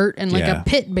just dirt and, like, a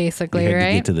pit, basically, you had right?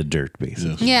 to get to the dirt,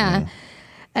 basically. Yeah.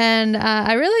 And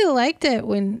I really liked it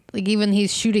when, like, even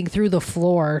he's shooting through the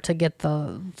floor to get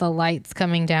the lights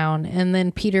coming down. And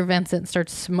then Peter Vincent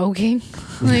starts smoking.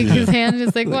 Like, his hand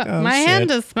is like, what? My hand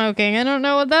is smoking. I don't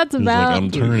know what that's about. Like, I'm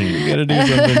turning. You got to do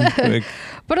something quick.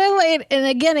 But I like, and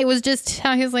again, it was just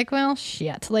how he's like, well,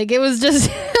 shit. Like, it was just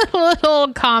a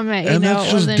little comment, and that's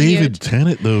just David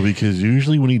Tennant, though, because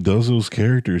usually when he does those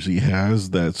characters, he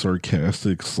has that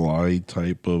sarcastic, sly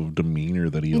type of demeanor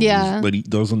that he that he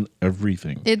does in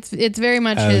everything. It's very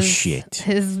much his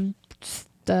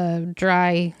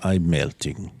dry, I'm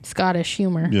melting Scottish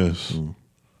humor. Yes.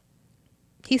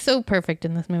 He's so perfect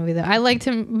in this movie, though. I liked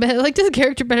him. I liked his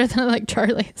character better than I liked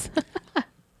Charlie's.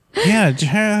 Yeah,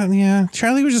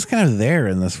 Charlie was just kind of there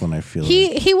in this one. I feel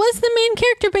he was the main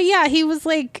character, but yeah, he was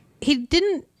like he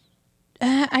didn't.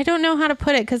 I don't know how to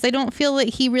put it because I don't feel that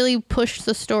he really pushed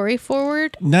the story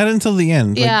forward. Not until the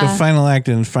end, like the final act,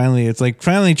 and finally, it's like,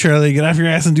 finally, Charlie, get off your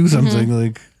ass and do something.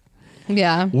 Like,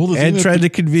 yeah. Well, Ed tried to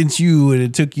convince you, and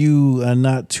it took you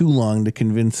not too long to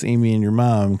convince Amy and your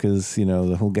mom because, you know,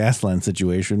 the whole gas line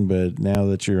situation. But now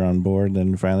that you're on board,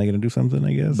 then finally going to do something,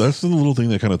 I guess. That's the little thing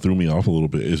that kind of threw me off a little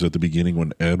bit is at the beginning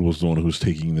when Ed was the one who's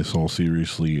taking this all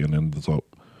seriously. And then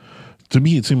to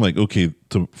me, it seemed like, okay,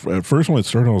 at first when it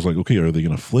started, I was like, okay, are they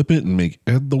going to flip it and make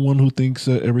Ed the one who thinks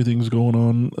that everything's going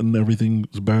on and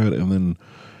everything's bad? And then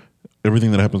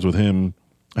everything that happens with him,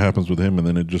 and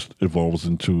then it just evolves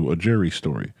into a Jerry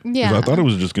story. Yeah. I thought it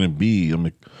was just going to be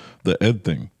the Ed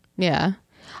thing. Yeah.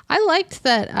 I liked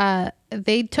that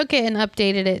they took it and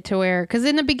updated it to where, because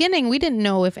in the beginning, we didn't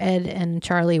know if Ed and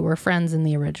Charlie were friends in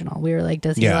the original. We were like,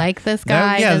 does he like this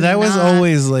guy? That was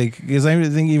always like, because I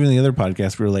think even in the other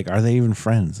podcast, we were like, are they even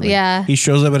friends? Like, yeah. He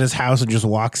shows up at his house and just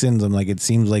walks in. I'm like, it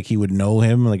seems like he would know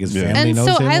him, like his family knows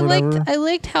him. And so I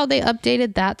liked how they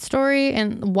updated that story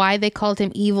and why they called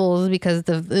him evils because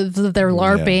of their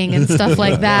LARPing and stuff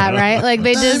like that, right? Like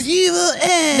they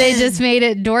just made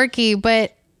it dorky,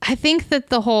 but I think that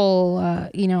the whole,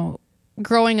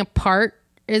 growing apart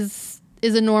is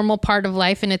a normal part of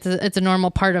life, and it's a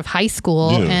normal part of high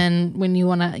school. Yeah. And when you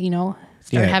want to,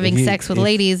 start having sex with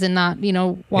ladies and not,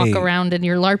 walk around in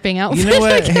your LARPing outfit,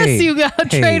 I guess you got to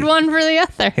trade one for the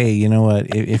other. Hey, you know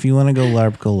what? If you want to go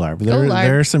LARP, go LARP.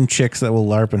 There are some chicks that will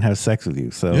LARP and have sex with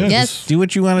you. So just do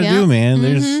what you want to do, man.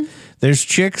 Mm-hmm. There's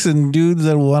chicks and dudes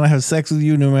that will want to have sex with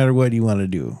you no matter what you want to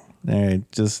do. All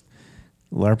right, just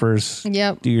LARPers,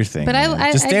 do your thing. But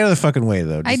just stay out of the fucking way,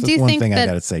 though. Just that's one thing I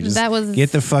gotta say. Just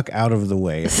get the fuck out of the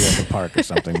way if you're at the park or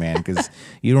something, man, because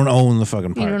you don't own the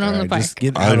fucking park. You don't own the park. Just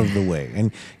get out of the way.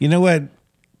 And you know what?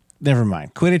 Never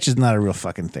mind. Quidditch is not a real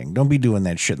fucking thing. Don't be doing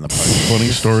that shit in the park. Funny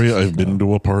story. I've been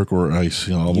to a park where I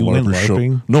saw the LARPers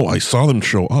show. No, I saw them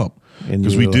show up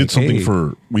because we did something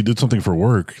for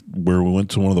work where we went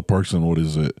to one of the parks in, what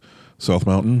is it, South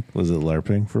Mountain. Was it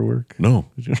LARPing for work? No.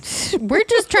 We're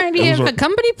just trying to have a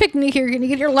company picnic here. Can you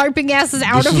get your LARPing asses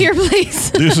out of here, please?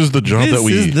 This is the job that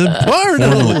we... This is the part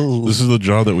This is the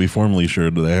job that we formerly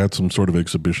shared. They had some sort of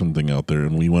exhibition thing out there,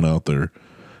 and we went out there,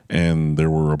 and there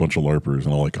were a bunch of LARPers,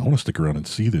 and I'm like, I want to stick around and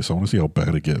see this. I want to see how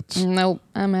bad it gets. Nope,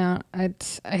 I'm out.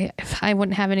 I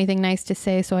wouldn't have anything nice to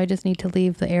say, so I just need to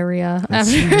leave the area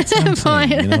after that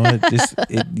point. You know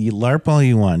what? You LARP all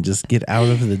you want. Just get out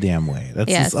of the damn way.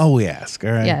 That's all we ask,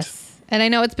 all right? Yes. And I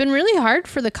know it's been really hard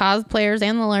for the cosplayers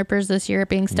and the LARPers this year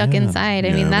being stuck inside.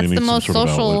 I mean, that's the most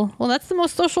social. Well, that's the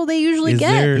most social they usually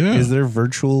get. Is there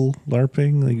virtual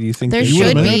LARPing? Like, do you think there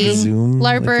should be Zoom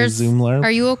LARPers? Like Zoom LARP?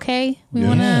 Are you okay? We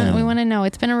want to know.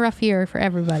 It's been a rough year for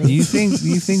everybody. Do you think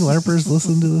LARPers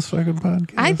listen to this fucking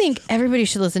podcast? I think everybody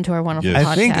should listen to our wonderful podcast.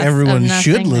 I think everyone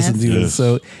should listen to it.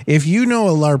 So if you know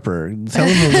a LARPer, tell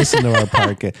them to listen to our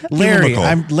podcast.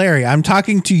 Larry, I'm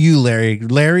talking to you, Larry.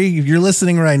 Larry, if you're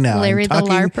listening right now, Larry I'm talking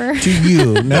the LARPer. to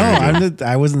you. No,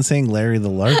 I wasn't saying Larry the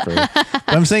LARPer.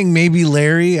 I'm saying maybe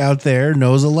Larry out there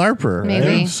knows a LARPer. Maybe.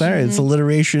 Right? Sorry, it's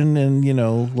alliteration, and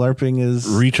LARPing is.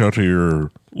 Reach out to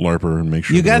your LARPer and make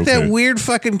sure you got that weird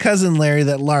fucking cousin Larry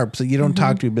that LARPs that you don't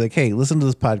talk to. Be like, hey, listen to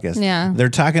this podcast. Yeah, they're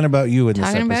talking about you in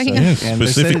this episode. Yes, and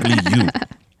specifically you.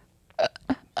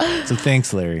 So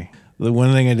thanks, Larry. The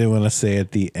one thing I did want to say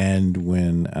at the end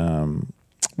when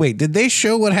wait, did they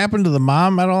show what happened to the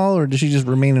mom at all, or did she just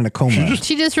remain in a coma?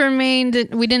 She just remained.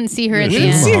 We didn't see her at the end.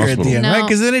 We didn't see her at the end, no. right?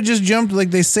 Because then it just jumped,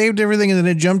 like they saved everything, and then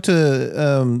it jumped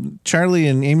to Charlie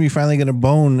and Amy finally get a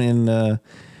bone in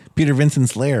Peter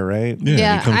Vincent's lair, right?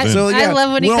 Yeah. I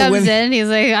love when he comes in. He's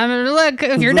like, I'm going to look.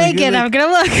 If you're naked, I'm going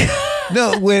to look.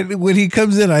 No, when he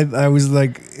comes in, I was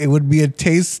like, it would be a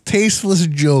tasteless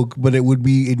joke, but it would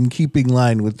be in keeping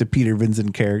line with the Peter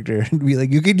Vincent character. And be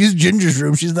like, you can use Ginger's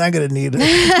room. She's not going to need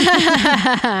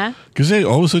it. Because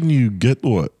all of a sudden you get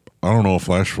what? I don't know,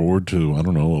 flash forward to,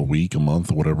 a week, a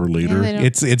month, whatever later. Yeah,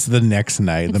 it's the next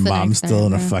night. The mom's still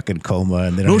in a fucking coma.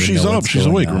 And they don't she's up. She's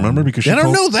awake, remember? Because I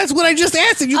don't know. That's what I just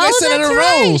asked. You guys said in a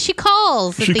row. Right. She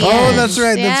calls at the end. Oh, that's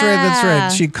right. That's right.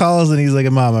 She calls and he's like,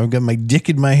 Mom, I've got my dick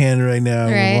in my hand right now.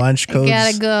 Right. Launch codes.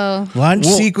 Gotta go. Launch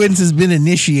sequence has been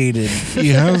initiated. He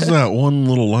has that one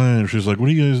little line. She's like, what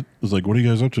are you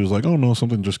guys up to? He's like, oh, no,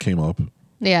 something just came up.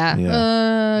 Yeah.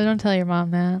 Don't tell your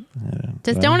mom that.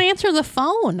 Just don't answer the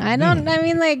phone.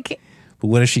 But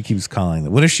what if she keeps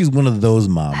calling? What if she's one of those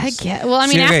moms?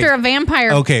 After a vampire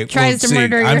tries to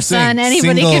murder your son,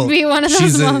 anybody could be one of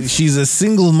those moms. She's a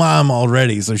single mom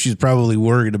already, so she's probably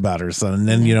worried about her son. And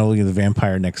then, the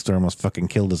vampire next door almost fucking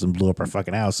killed us and blew up our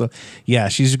fucking house. So, yeah,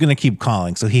 she's going to keep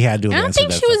calling. So he had to I don't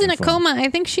think she was in a coma. I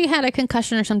think she had a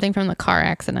concussion or something from the car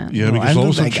accident. Yeah, because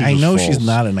I know she's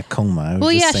not in a coma.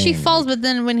 She falls, but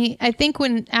then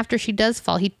after she does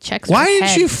fall, he checks her head. Why did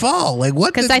she fall? Like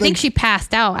what? Because I think she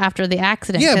passed out after the accident.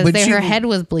 Yeah, but her head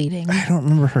was bleeding. I don't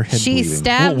remember her head bleeding. She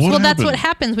stabs. That's what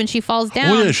happens when she falls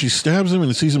down. Oh yeah, she stabs him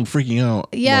and sees him freaking out.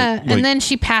 Yeah, and then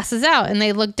she passes out, and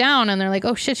they look down and they're like,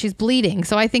 "Oh shit, she's bleeding."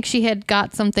 So I think she had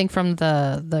got something from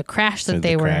the crash that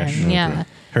they were in. Okay. Yeah,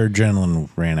 her adrenaline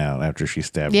ran out after she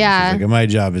stabbed him. She's like, "My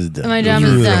job is done. My job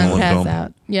is done." Pass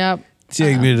out. Yep.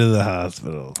 Take me to the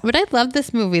hospital. But I love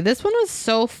this movie. This one was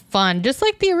so fun, just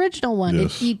like the original one.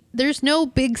 Yes. There's no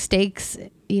big stakes,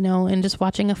 in just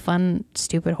watching a fun,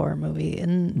 stupid horror movie.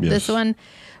 And this one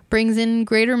brings in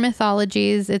greater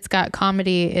mythologies. It's got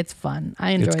comedy. It's fun.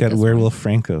 I enjoyed it. It's got Werewolf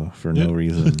Franco for no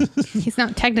reason. He's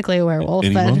not technically a werewolf.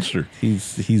 Eddie Munster.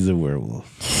 He's a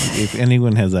werewolf. If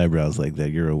anyone has eyebrows like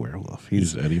that, you're a werewolf.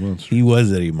 He's Eddie Munster. He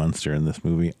was Eddie Munster in this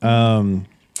movie.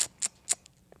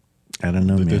 I don't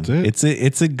know, man.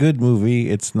 It's a good movie.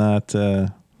 It's not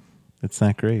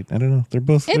great. I don't know. They're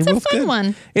both a fun good.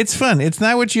 one. It's fun. It's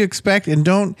not what you expect, and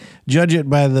don't judge it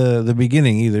by the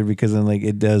beginning either, because then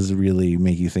it does really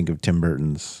make you think of Tim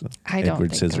Burton's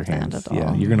Edward Scissorhands.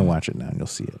 Yeah, you're gonna watch it now and you'll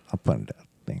see it. I'll point it out.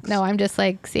 Thanks. No, I'm just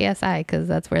like CSI because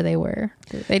that's where they were.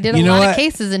 They did a lot of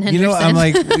cases in Henderson. I'm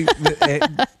like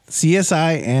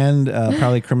CSI and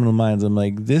probably Criminal Minds. I'm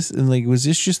like this, and was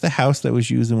this just the house that was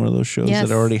used in one of those shows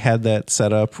that already had that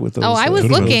set up with those? Oh, I was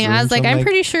looking. I was like, I'm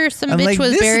pretty sure some bitch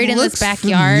was buried in this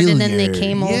backyard, and then they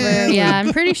came over. Yeah,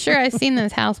 I'm pretty sure I've seen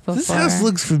this house before. This house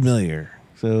looks familiar.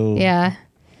 So yeah.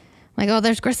 Like, oh,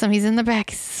 there's Grissom. He's in the back.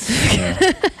 Do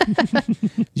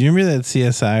you remember that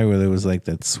CSI where there was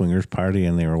that swingers party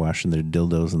and they were washing their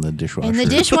dildos in the dishwasher? In the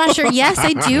dishwasher. Yes,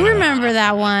 I do remember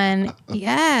that one.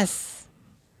 Yes.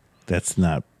 That's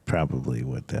not probably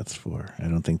what that's for. I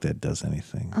don't think that does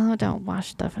anything. Oh, don't wash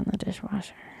stuff in the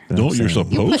dishwasher. Don't you're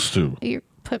supposed to. You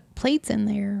put plates in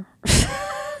there.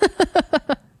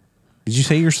 Did you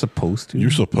say you're supposed to? You're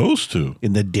supposed to.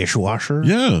 In the dishwasher?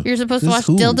 Yeah. You're supposed to wash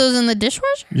dildos in the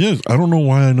dishwasher? Yes. I don't know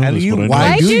why I know this, but I know.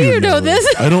 Why do you know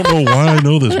this? I don't know why I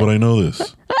know this, but I know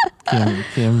this.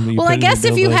 Kim, well, I guess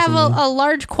if you have a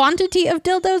large quantity of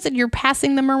dildos and you're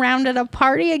passing them around at a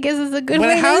party, I guess is a good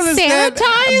way to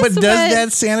sanitize. But does that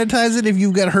sanitize it if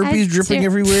you've got herpes dripping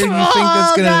everywhere? And you think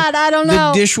that's gonna? God, I don't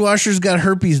know. The dishwasher's got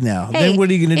herpes now. Hey, then what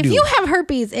are you gonna do? If you have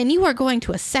herpes and you are going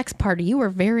to a sex party, you are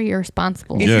very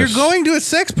irresponsible. If you're going to a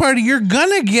sex party, you're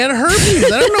gonna get herpes.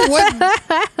 I don't know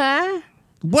what.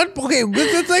 What? Okay,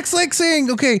 that's like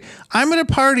saying, okay, I'm at a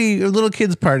party, a little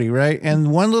kid's party, right?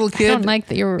 And one little kid. I don't like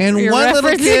that you're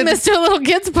referencing this to a little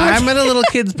kid's party. I'm at a little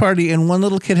kid's party, and one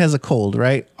little kid has a cold,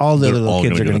 right? All the other little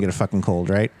kids are going to get a fucking cold,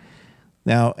 right?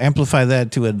 Now, amplify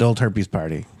that to adult herpes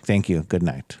party. Thank you. Good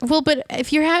night. Well, but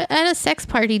if you're at a sex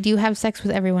party, do you have sex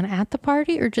with everyone at the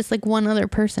party or just like one other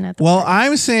person at the party? Well,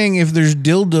 I'm saying if there's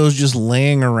dildos just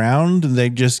laying around and they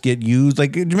just get used,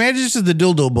 like imagine just the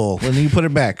dildo bowl and then you put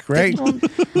it back, right?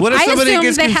 What if somebody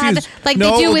gets confused? They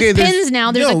do with pins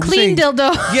now. There's a clean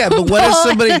dildo. Yeah, but what if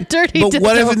somebody? But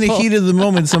what if in the heat of the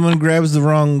moment someone grabs the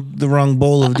wrong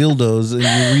bowl of dildos and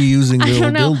you're reusing the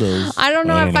old dildos? I don't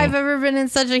know if I've ever been in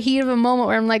such a heat of a moment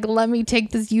where I'm like, let me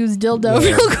take this used dildo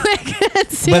real quick and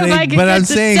see if I can But I'm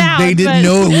saying they didn't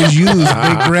know it was used.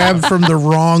 They grabbed from the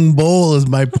wrong bowl. Is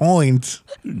my point.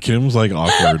 Kim's like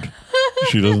awkward.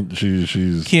 She doesn't.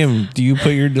 She's Kim. Do you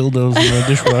put your dildos in the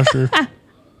dishwasher?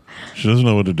 She doesn't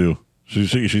know what to do.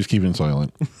 She's keeping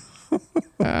silent.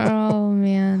 Oh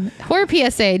man! Horror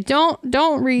PSA: Don't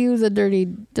reuse a dirty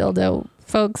dildo,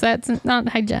 folks. That's not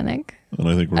hygienic. And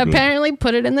I think we're apparently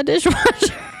put it in the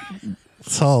dishwasher.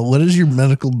 Saul, what is your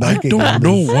medical backing? I don't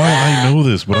know why I know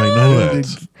this, but I know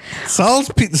that.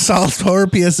 Saul's horror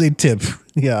PSA tip.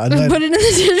 Yeah, put it in the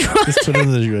dishwasher. Just put it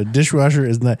in the dishwasher. Dishwasher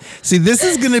is not. See, this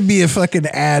is going to be a fucking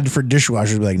ad for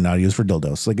dishwashers. Like, not used for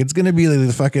dildos. Like, it's going to be like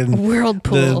the fucking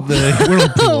whirlpool. The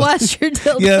whirlpool. Wash your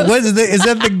dildos. Yeah, what is that? Is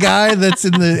that the guy that's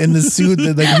in the suit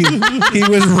that like he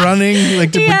was running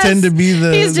like to pretend to be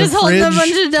the? He's just holding a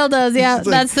bunch of dildos. Yeah, like,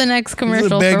 that's the next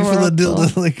commercial. A bag for full of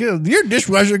dildos. Like your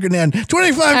dishwasher can hand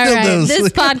 25 dildos. This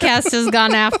podcast has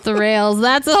gone off the rails.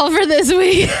 That's all for this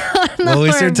week. Well,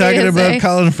 we start talking about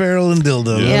Colin Farrell and dildos.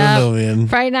 Yeah. I don't know, man.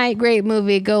 Fright Night, great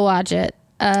movie. Go watch it.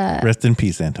 Rest in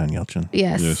peace, Anton Yelchin.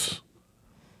 Yes.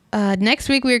 Next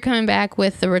week, we're coming back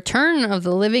with The Return of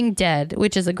the Living Dead,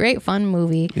 which is a great, fun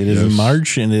movie. It is in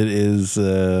March, and it is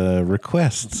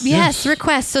requests. Yes,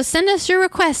 requests. So send us your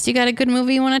requests. You got a good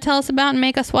movie you want to tell us about and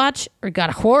make us watch? Or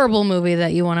got a horrible movie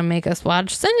that you want to make us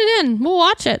watch? Send it in. We'll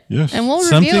watch it. Yes. And we'll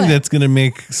review it. Something that's going to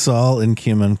make Saul and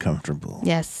Kim uncomfortable.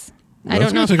 Yes. I don't know.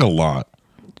 It's going to take a lot.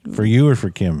 For you or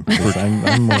for Kim?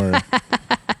 I'm more...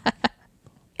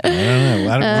 I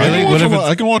don't know.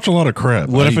 I can watch a lot of crap.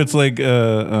 What if it's like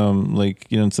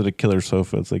instead of killer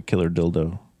sofa, it's like killer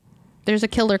dildo? There's a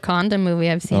killer condom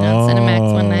movie I've seen on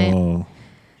Cinemax one night.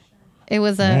 It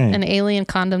was an alien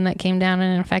condom that came down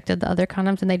and infected the other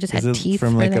condoms, and they just had teeth.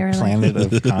 From like a planet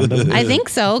of condoms? I think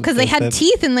so, because they had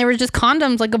teeth, and they were just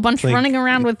condoms, like a bunch running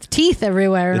around with teeth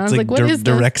everywhere. And I was like, what is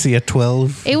this? Direxia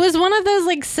 12? It was one of those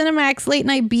like Cinemax late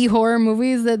night B-horror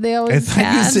movies that they always had.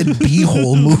 I thought you said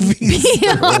B-hole movies.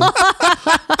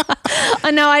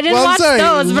 No, I didn't watch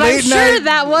those, but I'm sure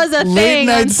that was a thing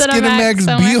on Cinemax.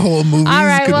 B-hole movies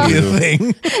could be a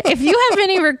thing. If you have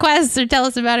any requests or tell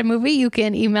us about a movie, you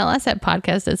can email us at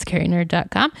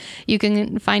podcast@scarynerd.com. You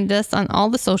can find us on all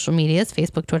the social medias,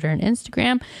 Facebook, Twitter, and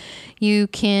Instagram. You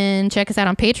can check us out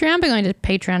on Patreon by going to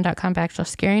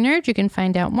patreon.com/scarynerd. You can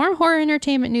find out more horror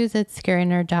entertainment news at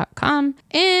scarynerd.com.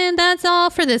 And that's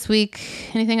all for this week.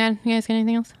 You guys got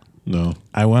anything else? No.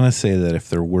 I want to say that if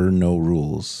there were no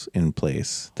rules in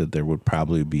place, that there would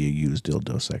probably be a used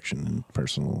dildo section in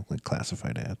personal, like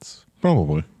classified ads.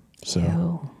 Probably.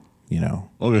 So,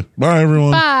 Okay. Bye,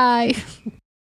 everyone. Bye.